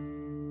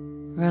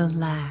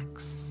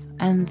 Relax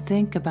and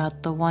think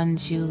about the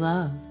ones you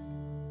love.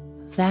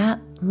 That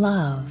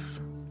love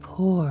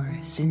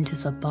pours into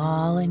the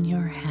ball in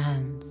your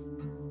hands.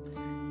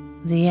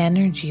 The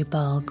energy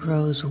ball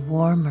grows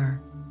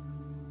warmer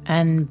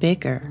and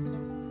bigger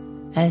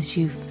as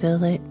you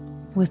fill it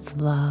with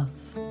love.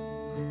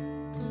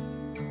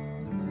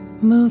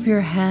 Move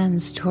your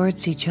hands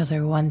towards each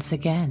other once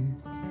again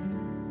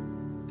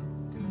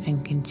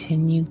and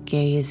continue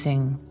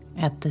gazing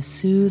at the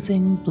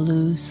soothing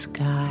blue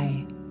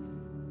sky.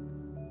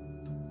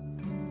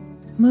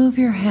 Move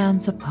your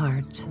hands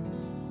apart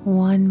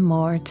one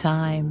more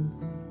time.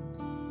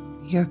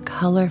 Your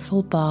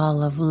colorful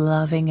ball of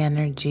loving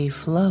energy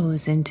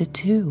flows into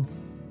two.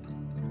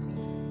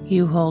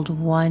 You hold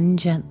one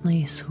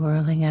gently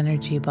swirling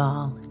energy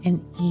ball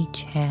in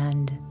each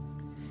hand.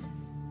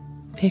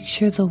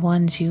 Picture the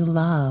ones you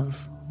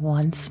love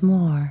once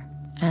more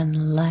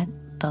and let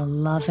the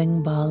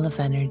loving ball of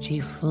energy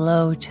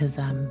flow to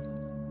them.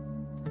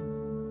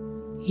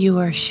 You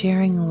are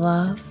sharing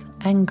love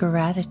and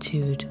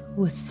gratitude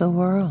with the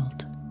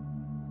world.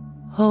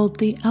 Hold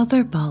the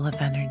other ball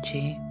of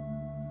energy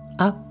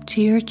up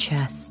to your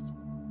chest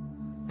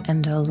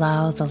and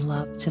allow the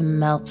love to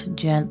melt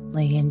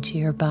gently into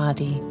your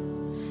body.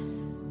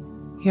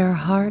 Your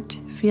heart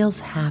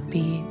feels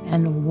happy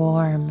and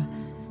warm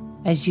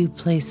as you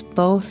place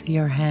both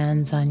your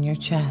hands on your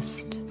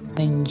chest.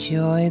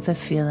 Enjoy the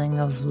feeling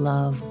of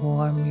love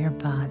warm your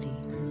body.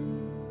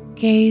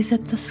 Gaze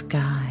at the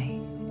sky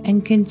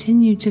and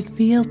continue to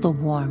feel the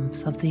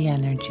warmth of the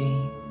energy.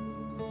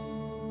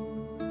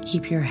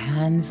 Keep your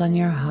hands on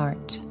your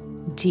heart.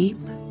 Deep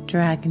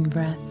dragon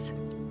breath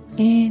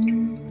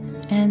in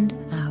and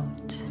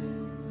out.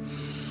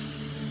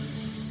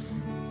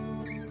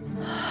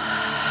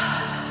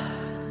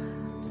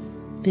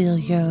 Feel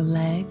your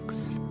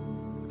legs,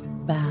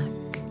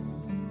 back,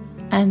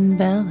 and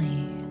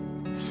belly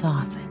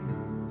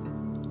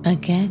soften.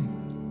 Again,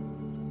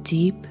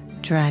 deep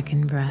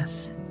dragon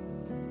breath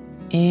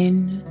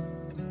in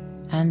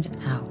and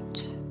out.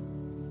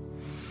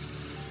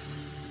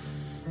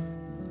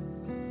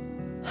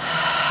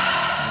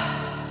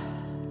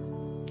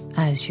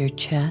 As your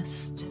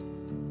chest,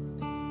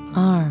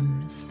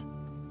 arms,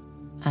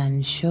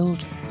 and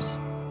shoulders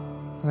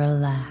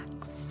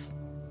relax.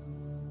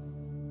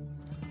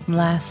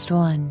 Last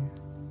one.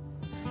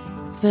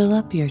 Fill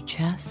up your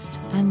chest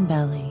and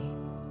belly.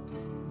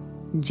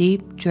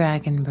 Deep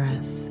dragon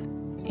breath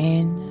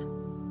in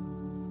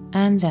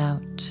and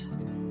out.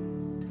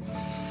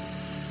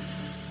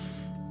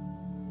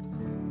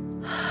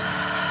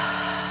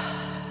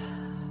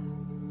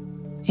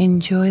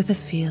 Enjoy the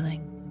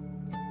feeling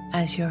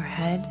as your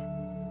head,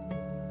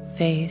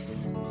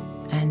 face,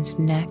 and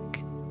neck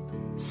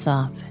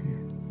soften,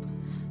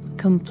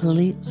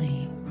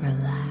 completely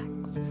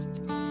relaxed.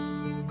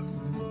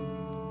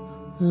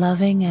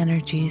 Loving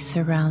energy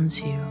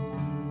surrounds you,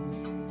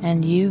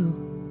 and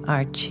you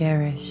are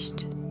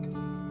cherished.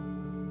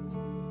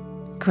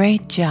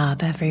 Great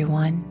job,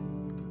 everyone.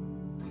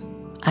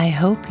 I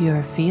hope you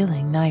are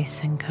feeling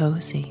nice and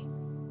cozy.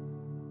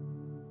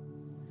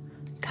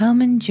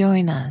 Come and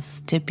join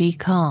us to be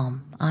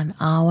calm on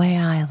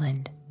Ahway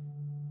Island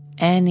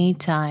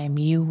anytime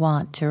you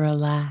want to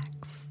relax.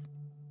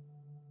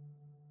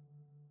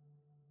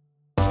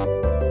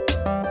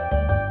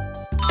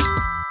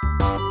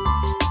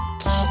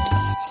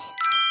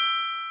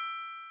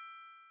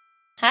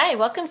 Hi,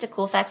 welcome to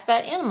Cool Facts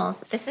About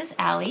Animals. This is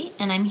Allie,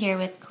 and I'm here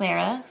with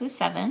Clara, who's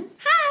 7.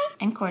 Hi.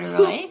 And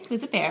Corduroy,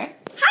 who's a bear.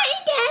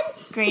 Hi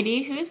again.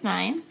 Grady, who's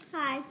 9.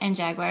 Hi. And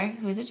Jaguar,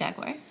 who's a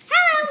jaguar.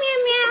 Hello, meow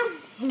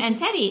meow. And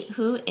Teddy,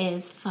 who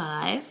is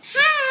 5.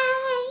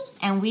 Hi.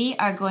 And we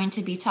are going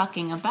to be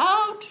talking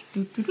about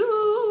Body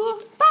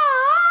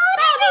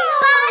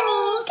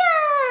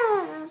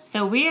girls.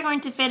 So we are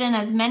going to fit in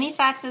as many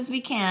facts as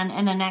we can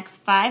in the next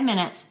 5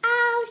 minutes.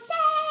 Oh, say,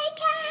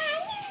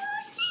 can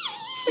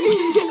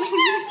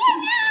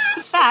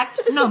you see? Fact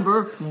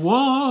number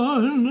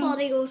 1. Bald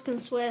eagles can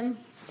swim.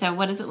 So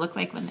what does it look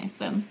like when they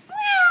swim?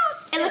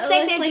 It looks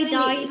like a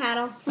doggy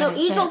paddle. No,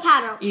 eagle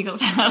paddle. Eagle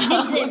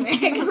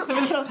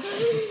paddle.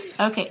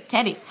 Okay,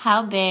 Teddy,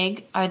 how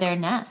big are their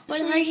nests?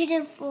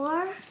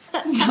 104?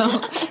 No,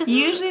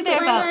 usually they're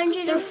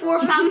they're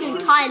 4,000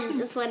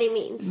 tons is what he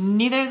means.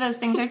 Neither of those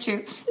things are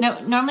true. No,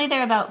 normally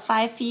they're about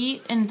 5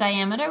 feet in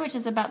diameter, which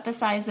is about the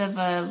size of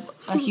a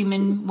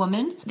human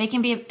woman. They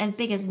can be as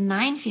big as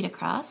 9 feet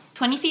across,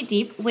 20 feet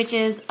deep, which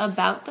is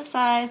about the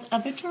size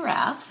of a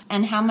giraffe.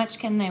 And how much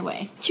can they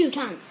weigh? 2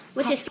 tons,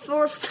 which is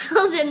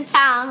 4,000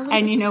 pounds.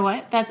 And you know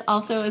what? That's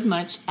also as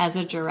much as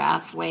a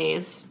giraffe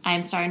weighs.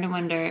 I'm starting to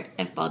wonder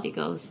if bald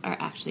eagles are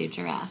actually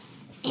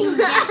giraffes.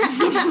 Yes.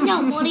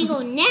 No, bald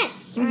eagle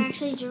nests are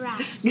actually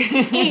giraffes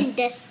in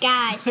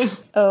disguise.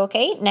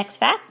 Okay, next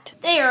fact.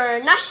 They are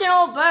a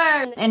national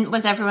bird. And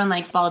was everyone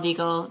like, bald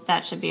eagle,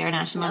 that should be our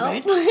national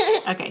bird?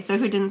 Okay, so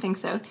who didn't think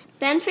so?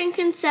 Ben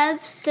Franklin said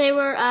they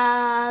were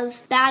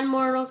of bad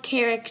moral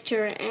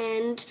character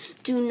and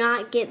do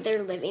not get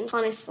their living,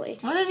 honestly.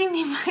 What did you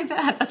mean by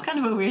that? That's kind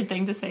of a weird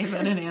thing to say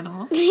about an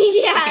animal.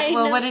 Yeah, okay,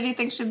 well, what did you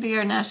think should be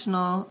our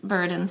national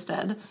bird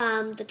instead?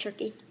 The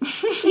turkey.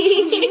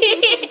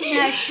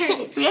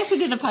 We actually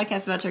did a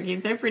podcast about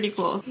turkeys. They're pretty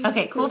cool.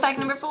 Okay, cool fact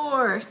number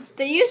 4.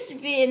 They used to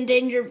be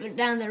endangered, but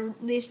now they're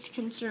least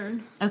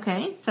concern.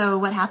 Okay, so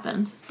what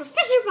happened?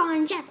 Professor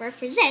Von Jaguar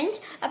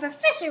presents a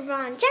Professor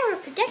Von Jaguar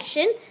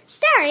production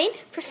starring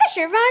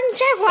Professor Von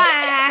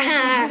Jaguar.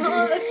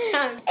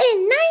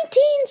 In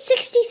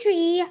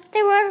 1963,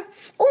 there were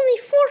only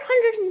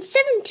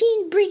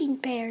 417 breeding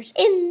pairs.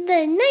 In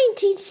the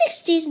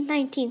 1960s and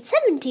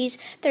 1970s,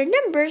 their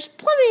numbers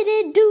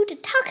plummeted due to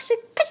toxic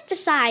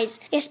pesticides,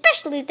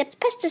 especially the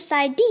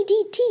pesticide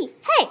DDT.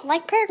 Hey,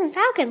 like peregrine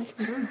falcons.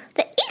 Mm-hmm.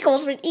 The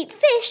eagles would eat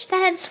fish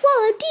that had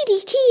swallowed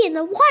DDT in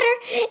the water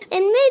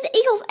and made the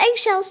eagles'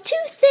 eggshells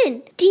too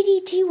thin.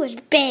 DDT was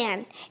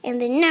banned, and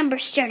the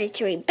numbers started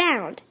to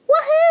rebound.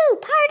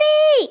 Woohoo!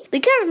 Party! The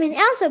government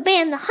also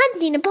banned the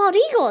hunting of bald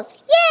eagles.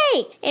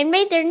 Yay! And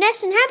made their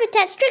nest and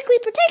habitat strictly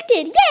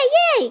protected. Yay,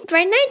 yay!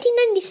 By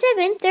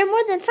 1997, there are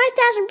more than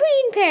 5,000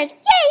 breeding pairs.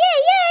 Yay, yay,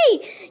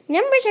 yay!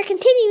 Numbers are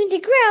continuing to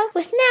grow,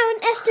 with now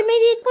an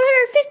estimated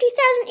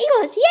 150,000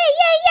 eagles. Yay,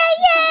 yay, yay,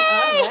 yay!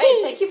 All right,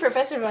 thank you,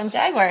 Professor Von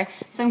Jaguar.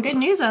 Some good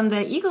news on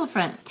the eagle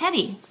front.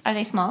 Teddy, are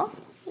they small?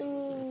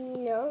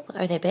 No.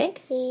 Are they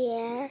big?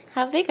 Yeah.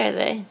 How big are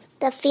they?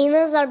 The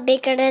females are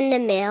bigger than the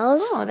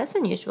males. Oh, that's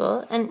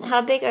unusual. And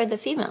how big are the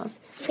females?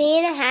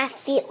 3.5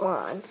 feet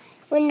long.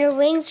 When their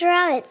wings are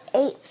out, it's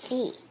 8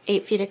 feet.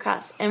 8 feet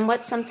across. And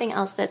what's something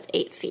else that's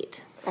 8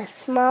 feet? A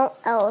small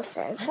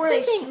elephant. Or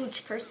a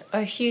huge person. Or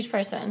a huge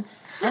person.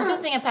 I'm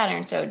sensing a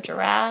pattern. So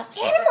giraffes,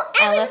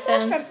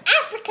 elephants from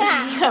Africa.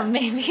 Yeah,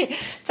 maybe.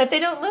 But they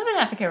don't live in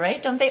Africa,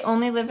 right? Don't they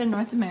only live in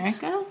North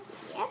America?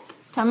 Yep.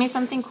 Tell me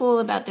something cool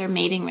about their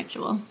mating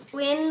ritual.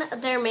 When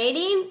they're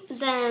mating,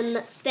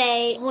 then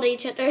they hold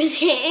each other's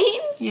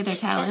hands. Yeah, their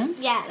talons.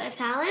 Yeah, their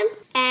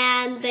talons.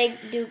 And they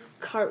do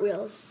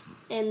cartwheels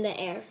in the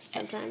air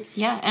sometimes.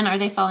 Yeah, and are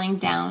they falling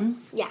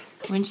down? Yeah.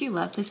 Wouldn't you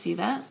love to see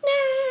that?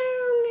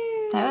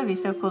 That would be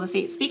so cool to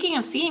see. Speaking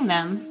of seeing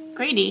them,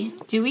 Grady,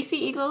 do we see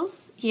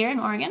eagles here in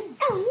Oregon?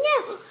 Oh,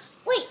 no.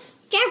 Wait,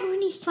 Jaguar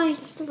needs to find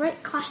the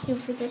right costume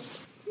for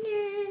this.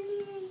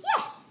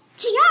 Yes,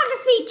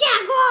 Geography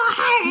Jaguar!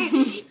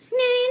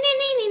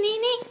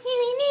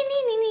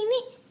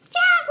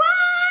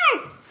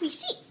 Jaguar! We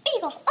see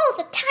eagles all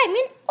the time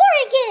in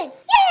Oregon.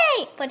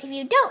 Yay! But if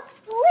you don't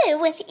live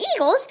with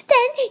eagles,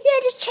 then you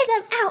have to check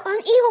them out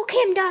on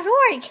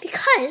eaglecam.org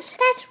because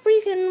that's where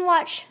you can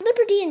watch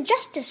Liberty and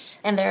Justice.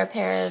 And they're a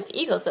pair of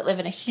eagles that live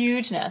in a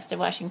huge nest in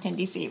Washington,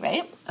 D.C.,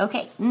 right?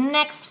 Okay,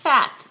 next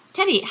fact.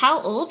 Teddy, how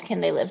old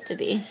can they live to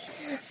be?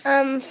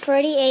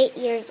 48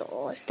 years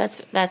old.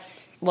 That's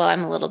well,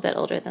 I'm a little bit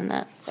older than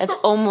that. That's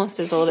almost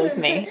as old as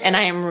me, and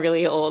I am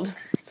really old.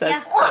 So,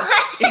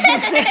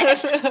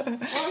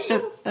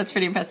 so that's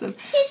pretty impressive.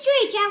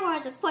 History Jaguar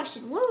has a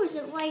question. What was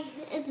it like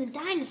in the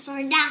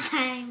dinosaur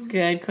time?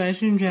 Good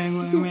question,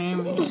 Jaguar.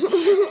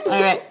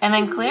 All right, and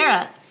then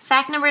Clara,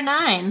 fact number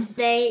 9.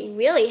 They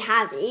really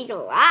have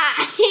eagle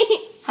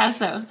eyes. How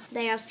so?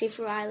 They have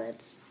see-through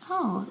eyelids.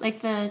 Oh,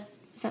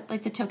 is that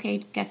like the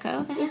tokay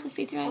gecko that has the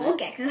see-through eyelids? All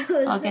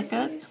geckos. All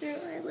geckos? See-through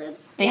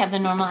eyelids. They have the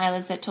normal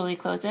eyelids that totally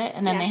close it,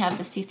 and then they have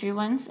the see-through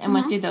ones. And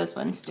what do those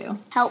ones do?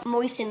 Help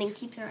moisten and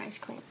keep their eyes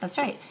clean. That's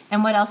right.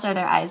 And what else are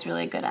their eyes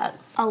really good at?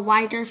 A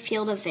wider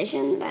field of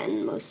vision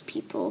than most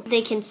people.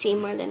 They can see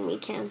more than we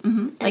can.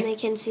 Mm-hmm. And they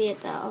can see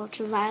at the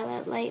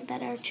ultraviolet light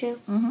better,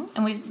 too. Mm-hmm.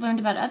 And we've learned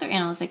about other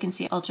animals that can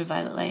see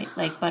ultraviolet light,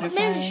 like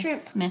butterflies.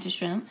 Mantis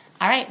shrimp.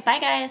 All right, bye,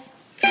 guys.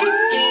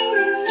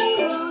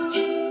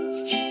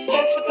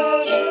 That's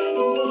about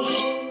animals.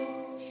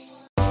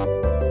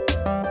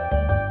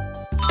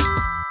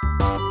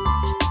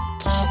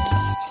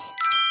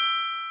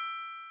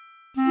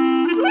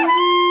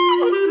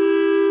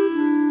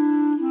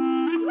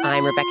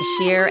 I'm Rebecca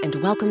Shear, and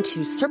welcome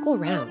to Circle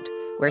Round,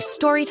 where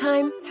story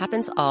time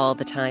happens all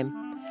the time.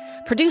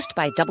 Produced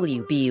by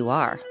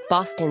WBUR,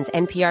 Boston's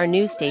NPR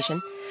news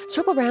station,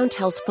 Circle Round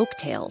tells folk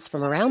tales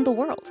from around the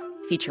world,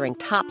 featuring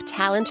top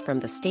talent from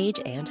the stage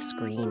and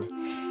screen.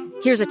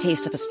 Here's a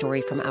taste of a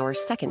story from our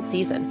second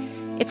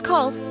season. It's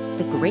called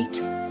The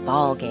Great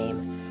Ball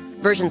Game.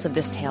 Versions of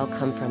this tale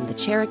come from the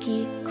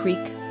Cherokee, Creek,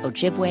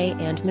 Ojibwe,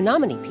 and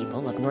Menominee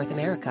people of North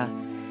America.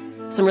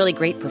 Some really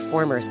great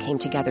performers came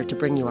together to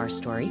bring you our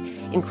story,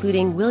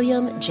 including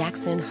William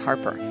Jackson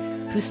Harper,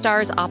 who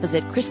stars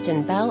opposite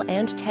Kristen Bell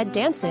and Ted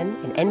Danson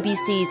in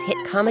NBC's hit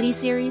comedy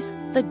series,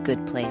 The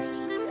Good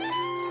Place.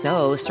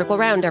 So circle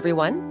round,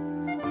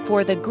 everyone,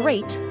 for The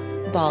Great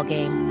Ball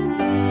Game.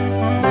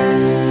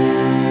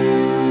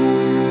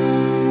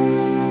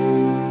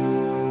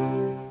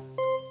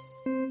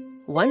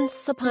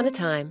 Once upon a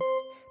time,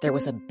 there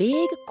was a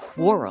big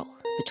quarrel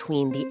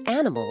between the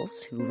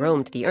animals who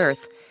roamed the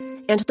earth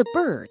and the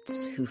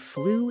birds who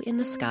flew in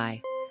the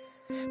sky.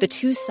 The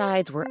two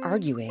sides were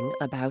arguing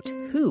about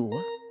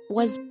who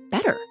was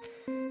better.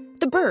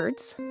 The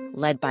birds,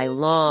 led by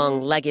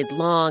long-legged,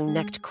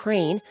 long-necked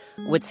Crane,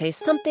 would say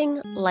something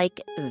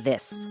like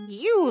this.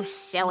 You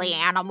silly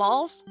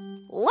animals.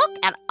 Look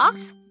at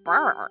us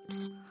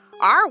birds.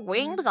 Our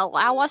wings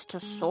allow us to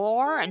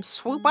soar and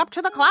swoop up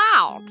to the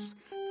clouds.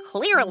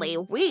 Clearly,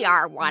 we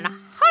are 100%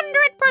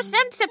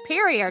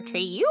 superior to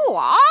you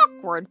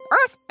awkward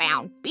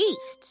earthbound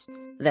beasts.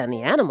 Then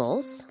the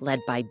animals, led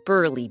by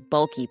burly,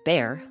 bulky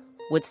Bear,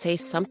 would say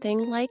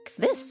something like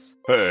this.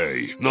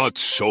 Hey, not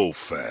so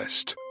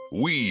fast.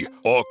 We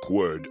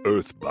awkward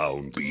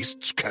earthbound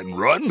beasts can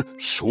run,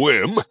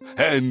 swim,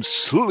 and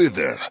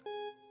slither.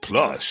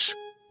 Plus,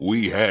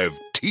 we have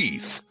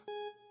teeth.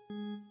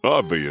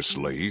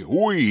 Obviously,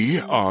 we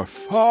are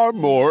far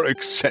more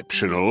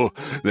exceptional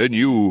than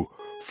you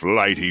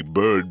flighty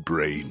bird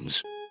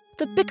brains.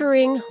 The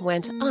bickering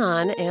went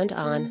on and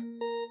on.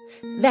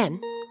 Then,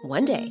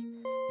 one day,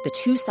 the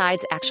two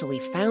sides actually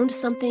found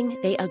something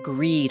they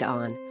agreed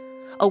on.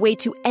 A way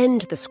to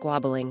end the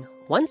squabbling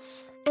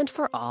once and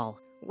for all.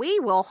 We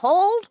will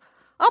hold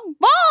a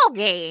ball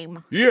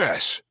game.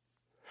 Yes.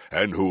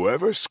 And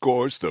whoever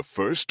scores the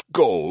first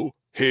goal,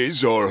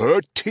 his or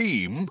her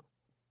team,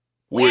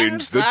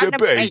 wins the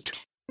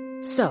debate.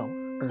 So,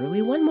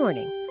 early one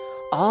morning,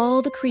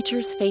 all the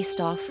creatures faced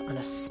off on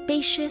a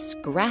spacious,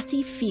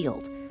 grassy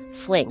field,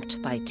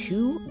 flanked by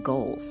two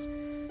goals.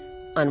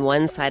 On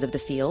one side of the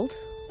field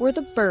were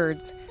the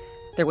birds.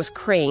 There was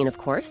Crane, of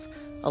course,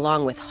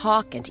 along with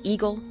hawk and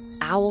eagle,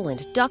 owl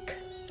and duck,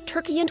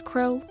 turkey and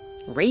crow,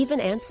 raven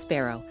and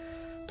sparrow,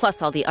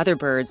 plus all the other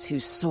birds who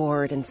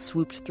soared and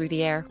swooped through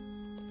the air.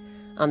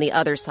 On the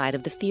other side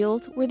of the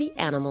field were the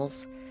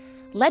animals.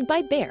 Led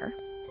by Bear,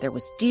 there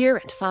was deer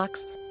and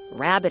fox,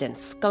 rabbit and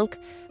skunk,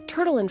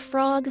 turtle and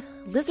frog,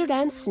 lizard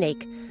and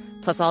snake,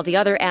 plus all the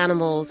other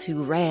animals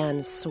who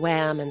ran,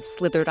 swam, and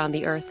slithered on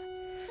the earth.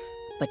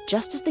 But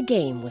just as the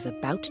game was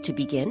about to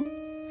begin,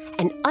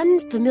 an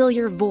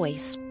unfamiliar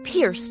voice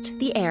pierced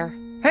the air.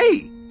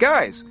 Hey,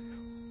 guys,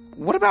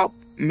 what about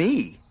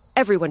me?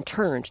 Everyone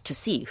turned to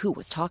see who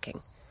was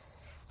talking.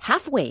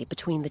 Halfway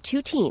between the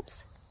two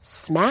teams,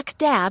 smack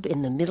dab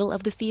in the middle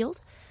of the field,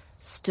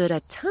 stood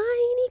a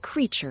tiny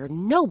creature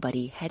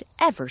nobody had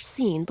ever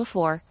seen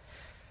before.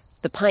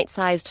 The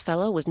pint-sized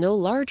fellow was no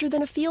larger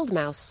than a field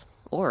mouse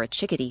or a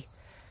chickadee.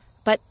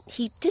 But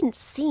he didn't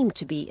seem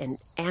to be an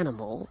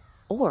animal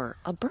or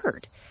a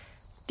bird.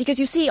 Because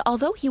you see,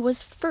 although he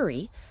was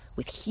furry,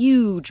 with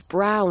huge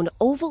brown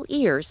oval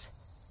ears,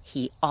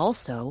 he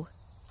also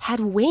had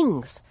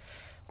wings.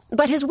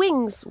 But his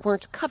wings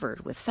weren't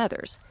covered with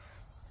feathers.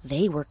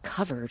 They were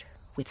covered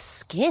with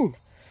skin.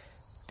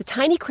 The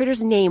tiny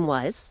critter's name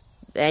was,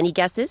 any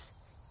guesses?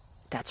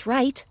 That's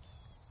right,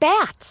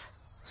 Bat.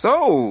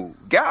 So,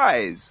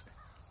 guys,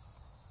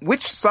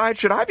 which side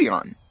should I be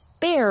on?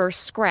 Bear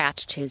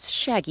scratched his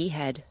shaggy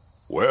head.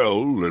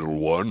 Well, little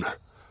one,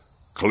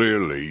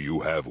 clearly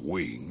you have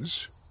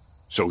wings,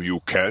 so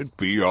you can't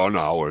be on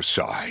our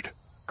side.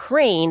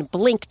 Crane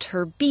blinked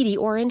her beady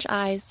orange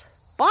eyes.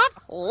 But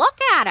look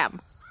at him.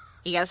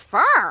 He has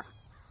fur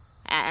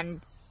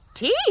and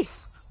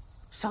teeth,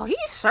 so he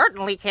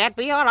certainly can't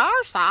be on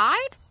our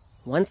side.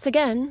 Once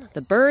again,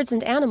 the birds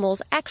and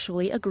animals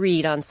actually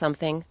agreed on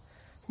something.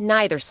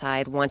 Neither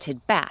side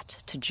wanted Bat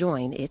to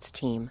join its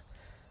team.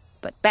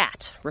 But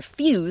Bat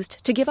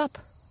refused to give up.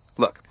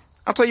 Look,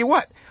 I'll tell you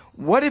what.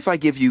 What if I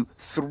give you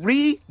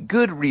 3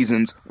 good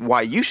reasons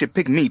why you should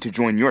pick me to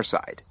join your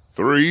side?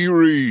 3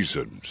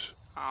 reasons.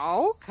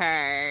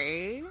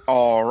 Okay.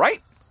 All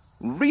right.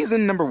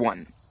 Reason number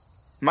 1.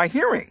 My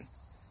hearing.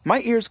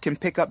 My ears can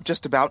pick up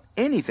just about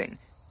anything.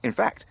 In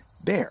fact,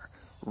 Bear,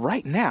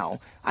 right now,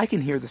 I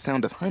can hear the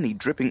sound of honey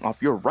dripping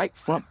off your right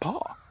front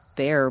paw.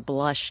 Bear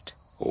blushed.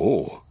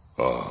 Oh,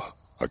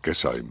 I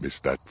guess I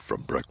missed that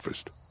from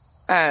breakfast.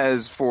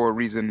 As for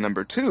reason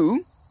number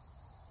 2,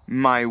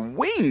 my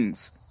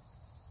wings.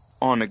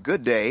 On a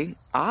good day,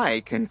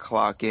 I can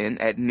clock in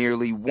at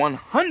nearly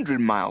 100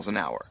 miles an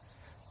hour.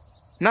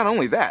 Not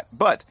only that,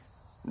 but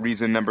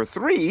reason number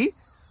 3,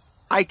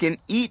 I can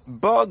eat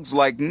bugs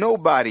like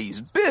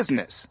nobody's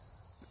business.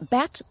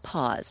 Bat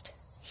paused.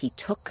 He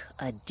took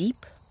a deep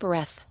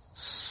breath.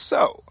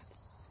 So,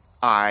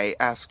 I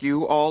ask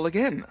you all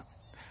again,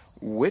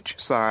 which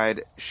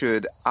side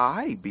should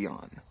I be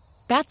on?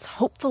 Bat's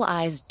hopeful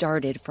eyes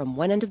darted from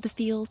one end of the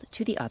field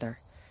to the other.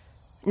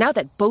 Now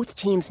that both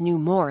teams knew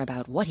more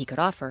about what he could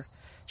offer,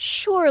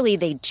 surely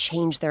they'd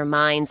change their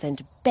minds and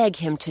beg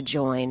him to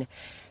join.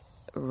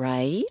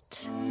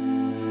 Right?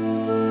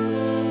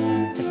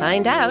 To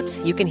find out,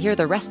 you can hear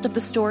the rest of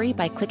the story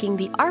by clicking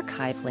the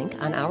archive link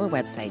on our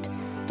website,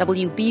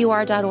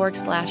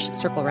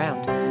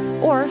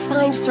 wbur.org/circleround, or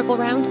find Circle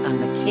Round on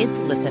the Kids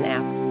Listen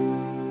app.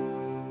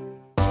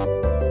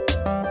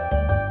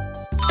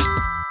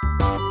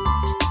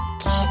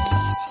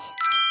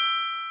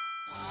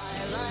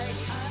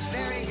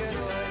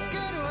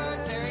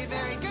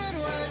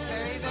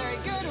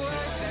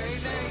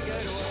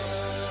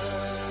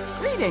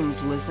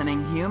 Greetings,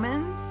 listening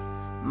humans.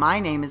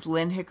 My name is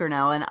Lynn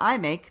Hickernell, and I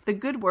make the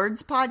Good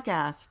Words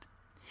podcast.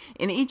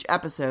 In each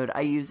episode, I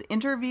use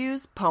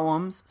interviews,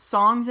 poems,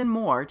 songs, and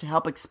more to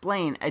help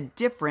explain a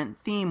different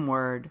theme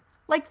word,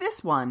 like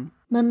this one.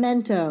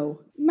 Memento.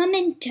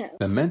 Memento.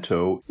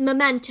 Memento.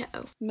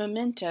 Memento.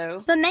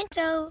 Memento.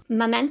 Memento.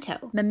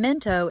 Memento.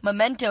 Memento.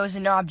 Memento is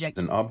an object.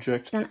 An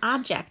object. An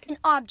object. An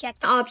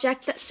object. An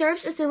object that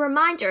serves as a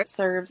reminder.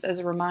 Serves as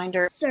a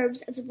reminder.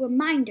 Serves as a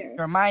reminder.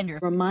 Reminder.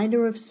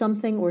 Reminder of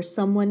something or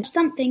someone.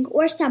 Something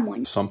or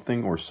someone.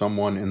 Something or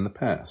someone in the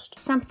past.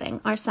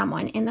 Something or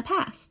someone in the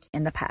past.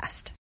 In the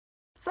past.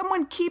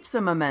 Someone keeps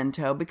a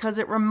memento because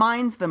it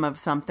reminds them of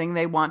something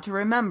they want to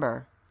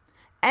remember.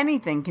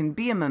 Anything can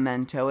be a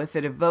memento if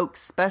it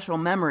evokes special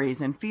memories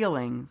and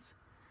feelings.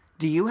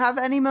 Do you have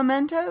any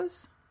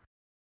mementos?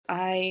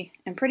 I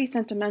am pretty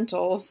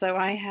sentimental, so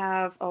I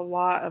have a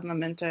lot of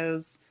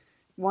mementos.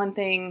 One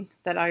thing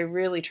that I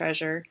really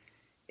treasure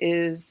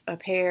is a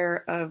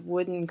pair of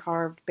wooden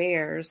carved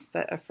bears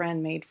that a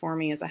friend made for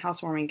me as a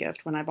housewarming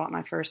gift when I bought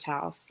my first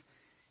house.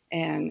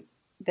 And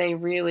they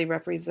really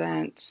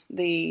represent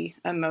the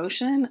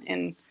emotion,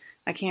 and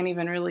I can't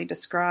even really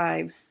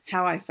describe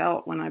how I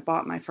felt when I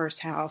bought my first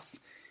house.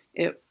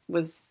 It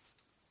was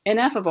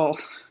ineffable.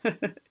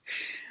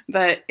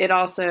 But it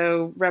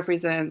also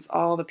represents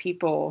all the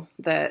people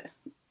that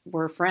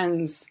were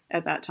friends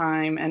at that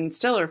time and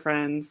still are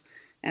friends,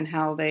 and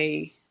how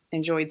they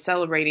enjoyed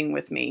celebrating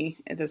with me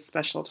at this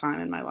special time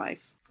in my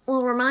life.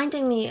 Well,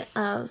 reminding me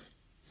of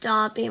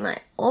Dobby, my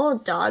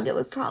old dog, it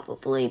would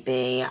probably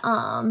be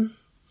the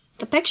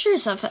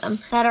pictures of him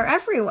that are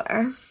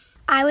everywhere.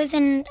 I was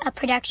in a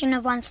production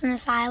of Once on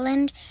This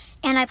Island,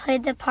 and I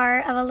played the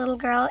part of a little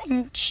girl,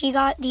 and she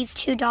got these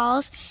 2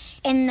 dolls,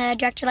 and the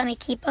director let me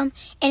keep them.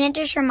 And it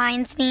just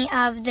reminds me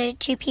of the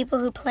 2 people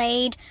who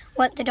played,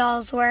 what the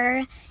dolls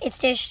were. It's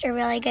just a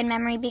really good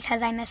memory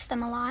because I miss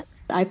them a lot.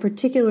 I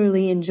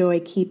particularly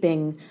enjoy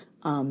keeping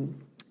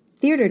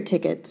theater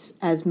tickets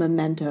as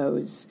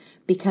mementos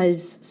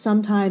because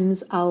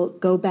sometimes I'll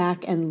go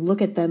back and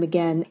look at them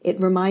again. It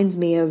reminds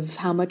me of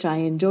how much I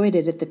enjoyed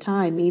it at the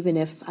time, even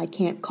if I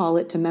can't call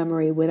it to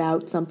memory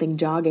without something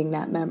jogging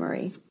that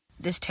memory.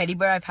 This teddy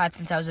bear I've had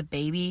since I was a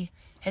baby,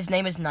 his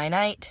name is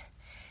Nine-Night,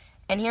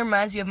 and he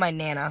reminds me of my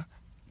Nana,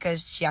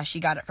 because, she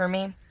got it for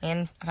me,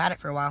 and I've had it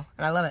for a while,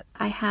 and I love it.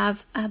 I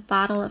have a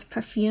bottle of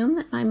perfume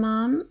that my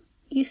mom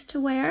used to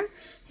wear.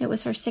 It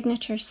was her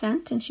signature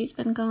scent, and she's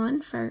been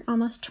gone for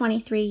almost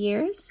 23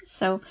 years,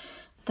 so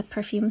the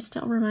perfume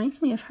still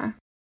reminds me of her.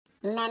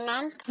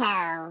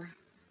 Memento.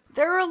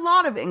 There are a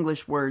lot of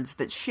English words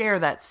that share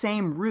that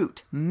same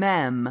root,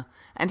 mem,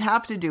 and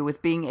have to do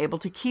with being able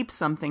to keep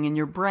something in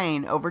your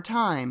brain over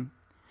time.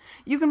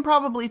 You can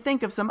probably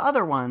think of some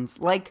other ones,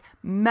 like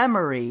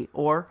memory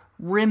or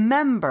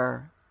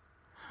remember.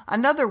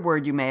 Another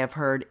word you may have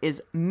heard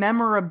is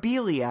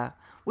memorabilia,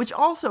 which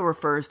also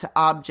refers to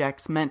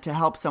objects meant to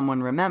help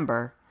someone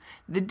remember.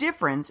 The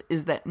difference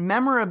is that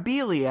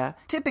memorabilia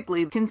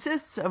typically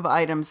consists of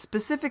items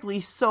specifically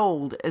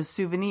sold as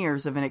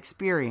souvenirs of an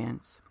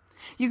experience.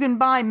 You can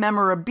buy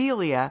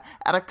memorabilia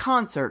at a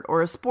concert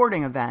or a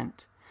sporting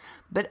event.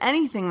 But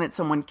anything that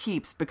someone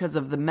keeps because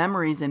of the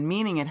memories and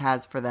meaning it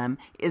has for them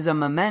is a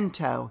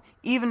memento,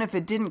 even if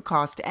it didn't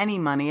cost any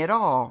money at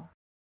all.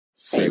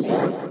 Say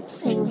what?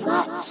 Say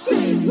what?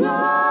 Say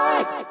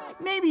what?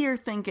 Maybe you're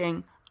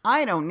thinking,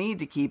 I don't need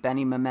to keep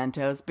any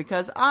mementos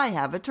because I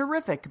have a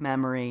terrific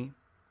memory.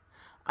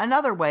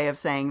 Another way of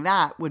saying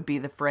that would be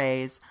the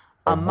phrase,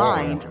 a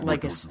mind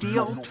like a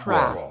steel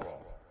trap.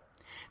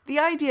 The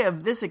idea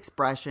of this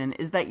expression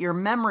is that your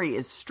memory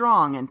is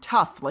strong and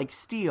tough like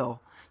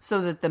steel, so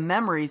that the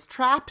memories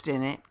trapped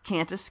in it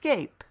can't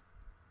escape.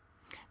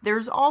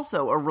 There's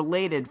also a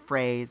related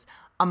phrase,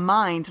 a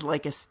mind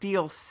like a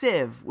steel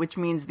sieve, which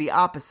means the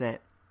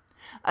opposite.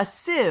 A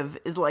sieve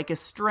is like a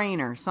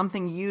strainer,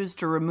 something used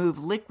to remove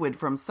liquid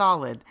from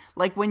solid,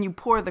 like when you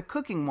pour the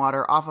cooking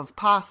water off of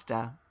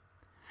pasta.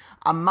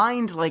 A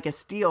mind like a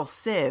steel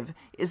sieve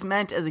is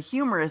meant as a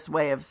humorous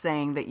way of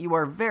saying that you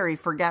are very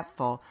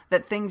forgetful,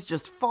 that things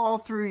just fall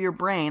through your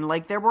brain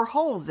like there were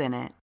holes in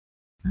it.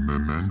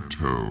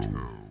 Memento.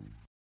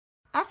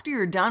 After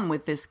you're done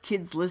with this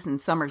Kids Listen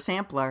Summer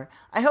Sampler,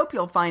 I hope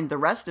you'll find the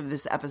rest of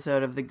this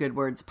episode of the Good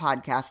Words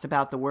podcast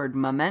about the word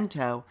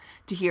memento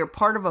to hear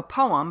part of a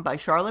poem by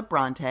Charlotte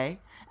Bronte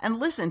and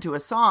listen to a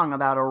song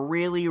about a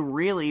really,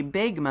 really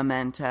big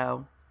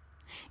memento.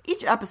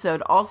 Each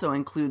episode also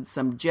includes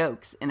some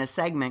jokes in a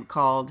segment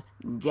called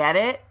Get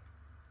It?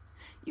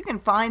 You can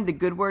find the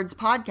Good Words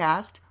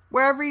podcast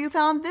wherever you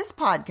found this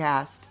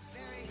podcast.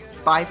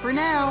 Bye for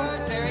now.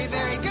 Very,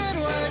 very good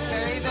words.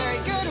 Very, very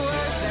good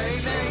words. Very,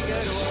 very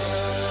good words.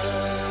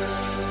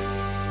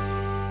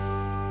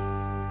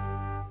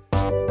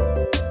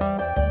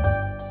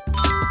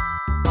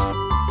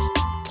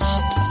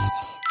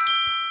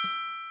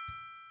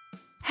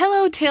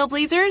 Hello,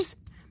 Tailblazers.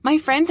 My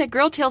friends at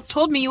Girl Tales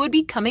told me you would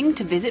be coming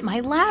to visit my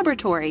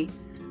laboratory.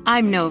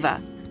 I'm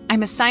Nova.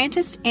 I'm a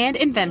scientist and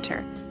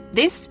inventor.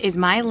 This is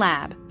my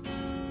lab.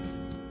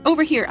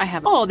 Over here, I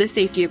have all the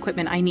safety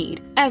equipment I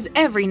need. As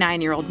every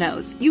 9-year-old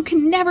knows, you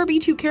can never be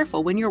too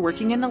careful when you're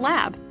working in the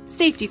lab.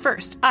 Safety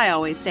first, I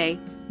always say.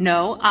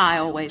 No, I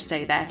always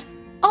say that.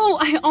 Oh,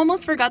 I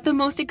almost forgot the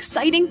most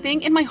exciting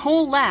thing in my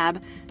whole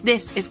lab.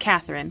 This is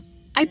Catherine.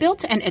 I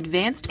built an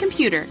advanced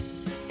computer,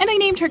 and I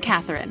named her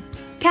Catherine.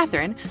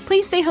 Catherine,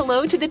 please say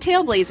hello to the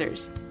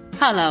Tailblazers.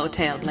 Hello,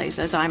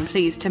 Tailblazers. I'm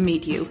pleased to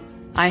meet you.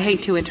 I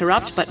hate to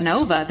interrupt, but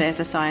Nova, there's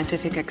a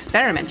scientific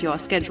experiment you're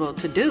scheduled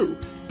to do.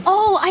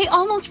 Oh, I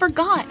almost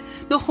forgot.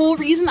 The whole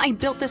reason I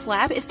built this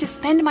lab is to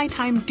spend my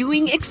time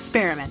doing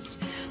experiments.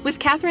 With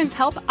Catherine's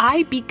help,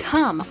 I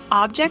become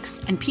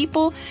objects and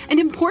people and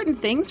important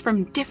things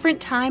from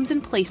different times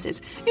and places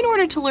in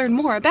order to learn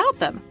more about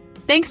them.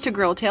 Thanks to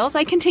Girl Tales,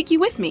 I can take you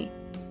with me.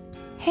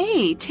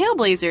 Hey,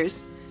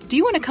 Tailblazers, do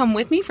you want to come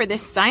with me for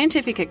this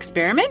scientific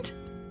experiment?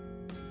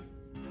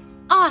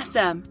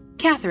 Awesome!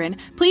 Catherine,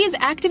 please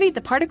activate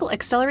the particle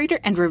accelerator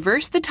and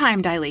reverse the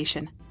time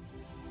dilation.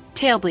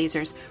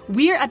 Tailblazers,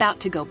 we're about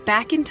to go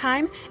back in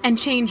time and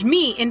change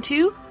me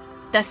into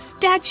the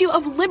Statue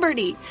of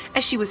Liberty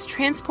as she was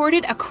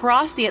transported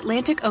across the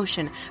Atlantic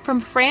Ocean from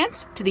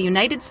France to the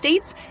United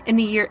States in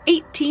the year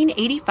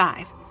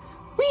 1885.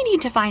 We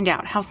need to find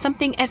out how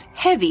something as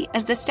heavy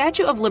as the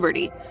Statue of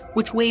Liberty,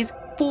 which weighs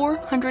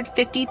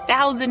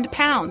 450,000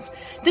 pounds,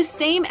 the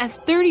same as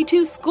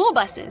 32 school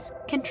buses,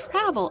 can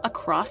travel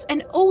across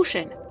an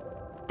ocean.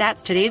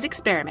 That's today's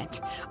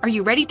experiment. Are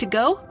you ready to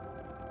go?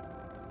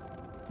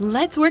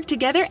 Let's work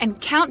together and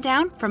count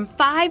down from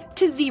 5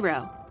 to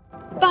 0.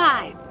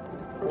 5,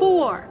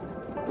 4,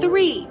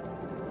 3,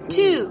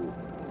 2,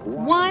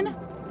 1,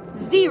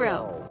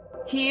 0.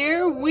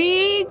 Here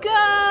we go!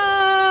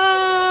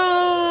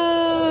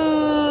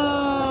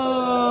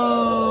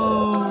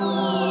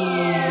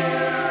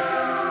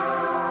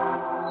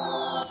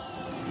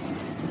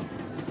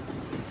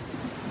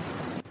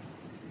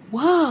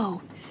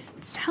 Whoa!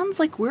 It sounds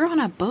like we're on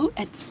a boat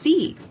at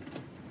sea.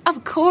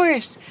 Of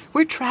course!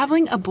 We're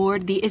traveling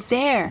aboard the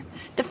Isère,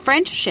 the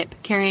French ship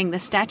carrying the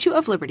Statue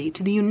of Liberty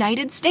to the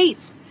United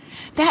States.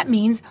 That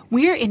means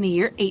we're in the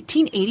year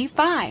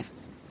 1885,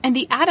 and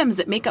the atoms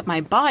that make up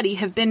my body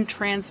have been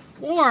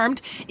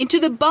transformed into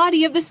the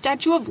body of the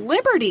Statue of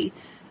Liberty.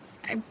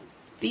 I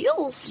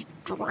feel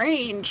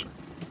strange.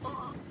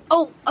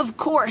 Oh, of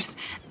course.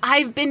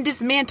 I've been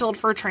dismantled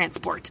for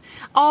transport.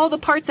 All the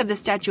parts of the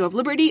Statue of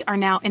Liberty are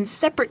now in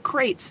separate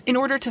crates in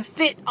order to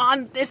fit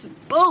on this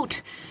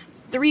boat.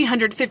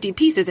 350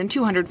 pieces and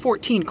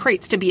 214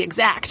 crates to be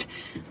exact.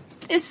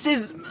 This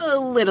is a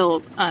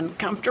little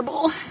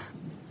uncomfortable.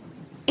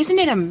 Isn't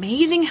it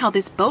amazing how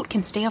this boat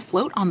can stay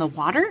afloat on the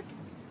water?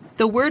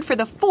 The word for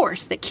the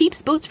force that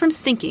keeps boats from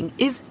sinking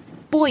is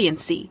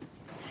buoyancy.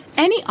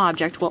 Any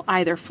object will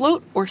either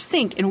float or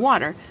sink in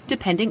water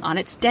depending on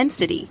its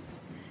density.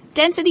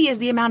 Density is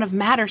the amount of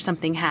matter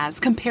something has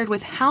compared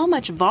with how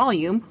much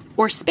volume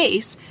or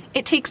space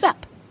it takes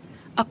up.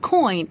 A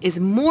coin is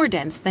more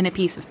dense than a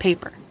piece of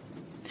paper.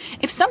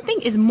 If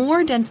something is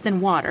more dense than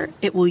water,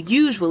 it will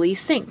usually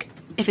sink.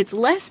 If it's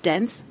less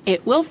dense,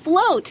 it will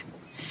float.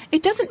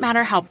 It doesn't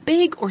matter how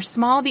big or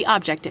small the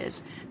object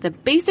is. The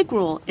basic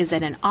rule is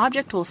that an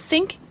object will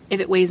sink if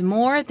it weighs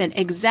more than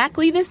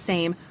exactly the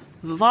same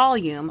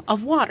volume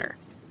of water.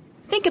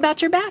 Think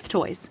about your bath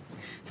toys.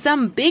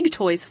 Some big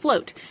toys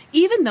float,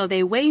 even though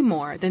they weigh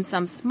more than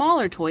some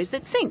smaller toys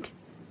that sink.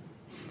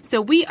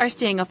 So we are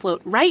staying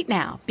afloat right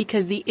now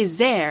because the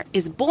Isère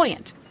is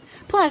buoyant.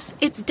 Plus,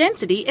 its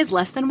density is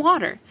less than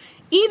water,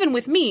 even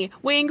with me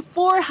weighing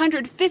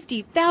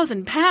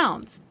 450,000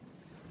 pounds.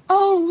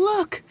 Oh,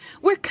 look!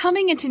 We're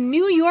coming into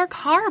New York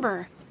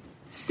Harbor.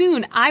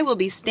 Soon I will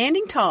be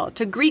standing tall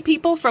to greet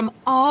people from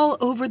all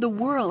over the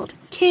world,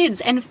 kids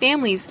and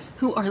families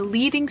who are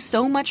leaving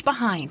so much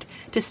behind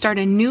to start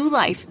a new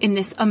life in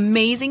this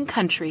amazing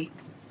country.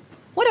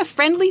 What a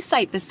friendly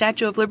sight the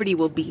Statue of Liberty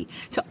will be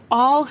to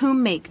all who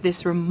make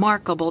this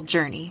remarkable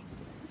journey.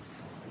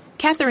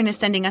 Catherine is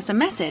sending us a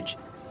message.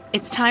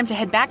 It's time to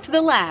head back to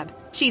the lab.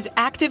 She's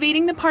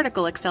activating the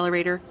particle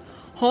accelerator.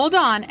 Hold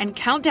on and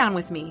count down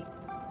with me.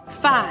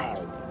 5,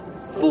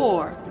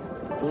 4,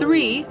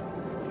 3,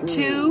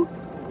 2,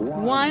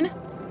 1,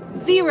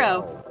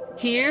 0.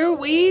 Here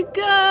we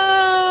go!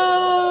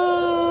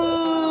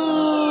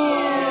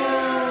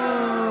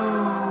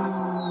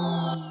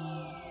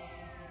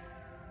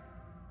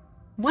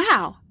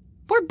 Wow,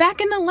 we're back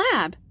in the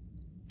lab.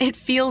 It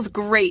feels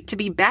great to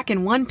be back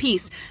in one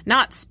piece,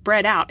 not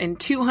spread out in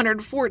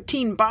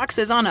 214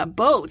 boxes on a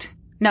boat.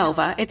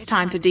 Nova, it's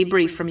time to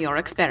debrief from your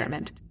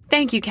experiment.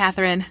 Thank you,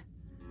 Catherine.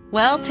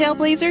 Well,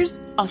 Tailblazers,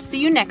 I'll see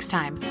you next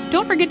time.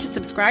 Don't forget to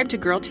subscribe to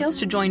Girl Tales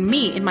to join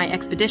me in my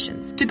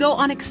expeditions, to go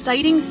on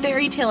exciting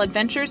fairy tale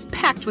adventures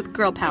packed with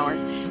girl power,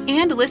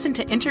 and listen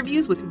to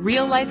interviews with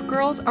real-life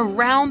girls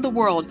around the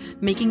world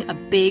making a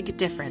big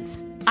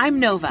difference. I'm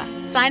Nova,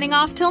 signing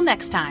off till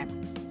next time.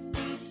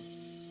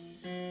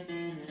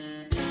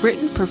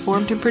 Written,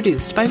 performed, and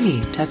produced by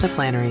me, Tessa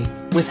Flannery,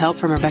 with help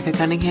from Rebecca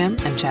Cunningham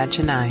and Chad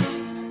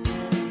Chennai.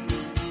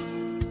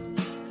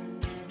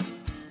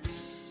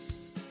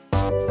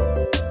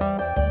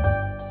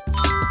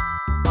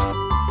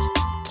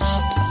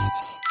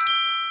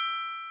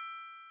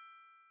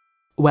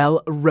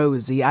 Well,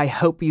 Rosie, I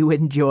hope you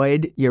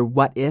enjoyed your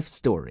What If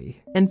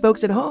story. And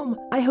folks at home,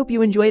 I hope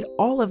you enjoyed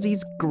all of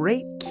these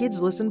great Kids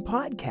Listen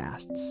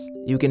podcasts.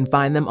 You can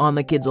find them on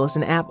the Kids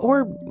Listen app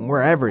or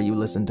wherever you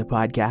listen to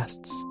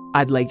podcasts.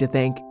 I'd like to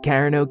thank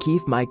Karen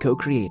O'Keefe, my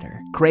co-creator,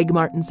 Craig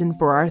Martinson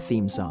for our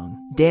theme song,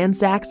 Dan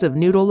Sachs of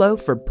Noodle Loaf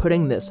for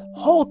putting this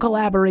whole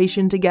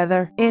collaboration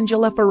together,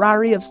 Angela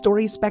Ferrari of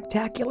Story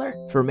Spectacular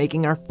for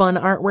making our fun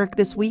artwork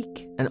this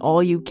week, and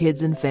all you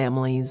kids and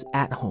families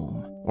at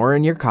home or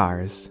in your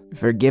cars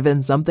for giving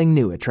something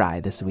new a try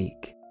this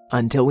week.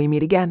 Until we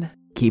meet again,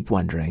 keep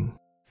wondering.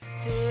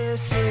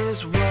 This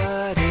is what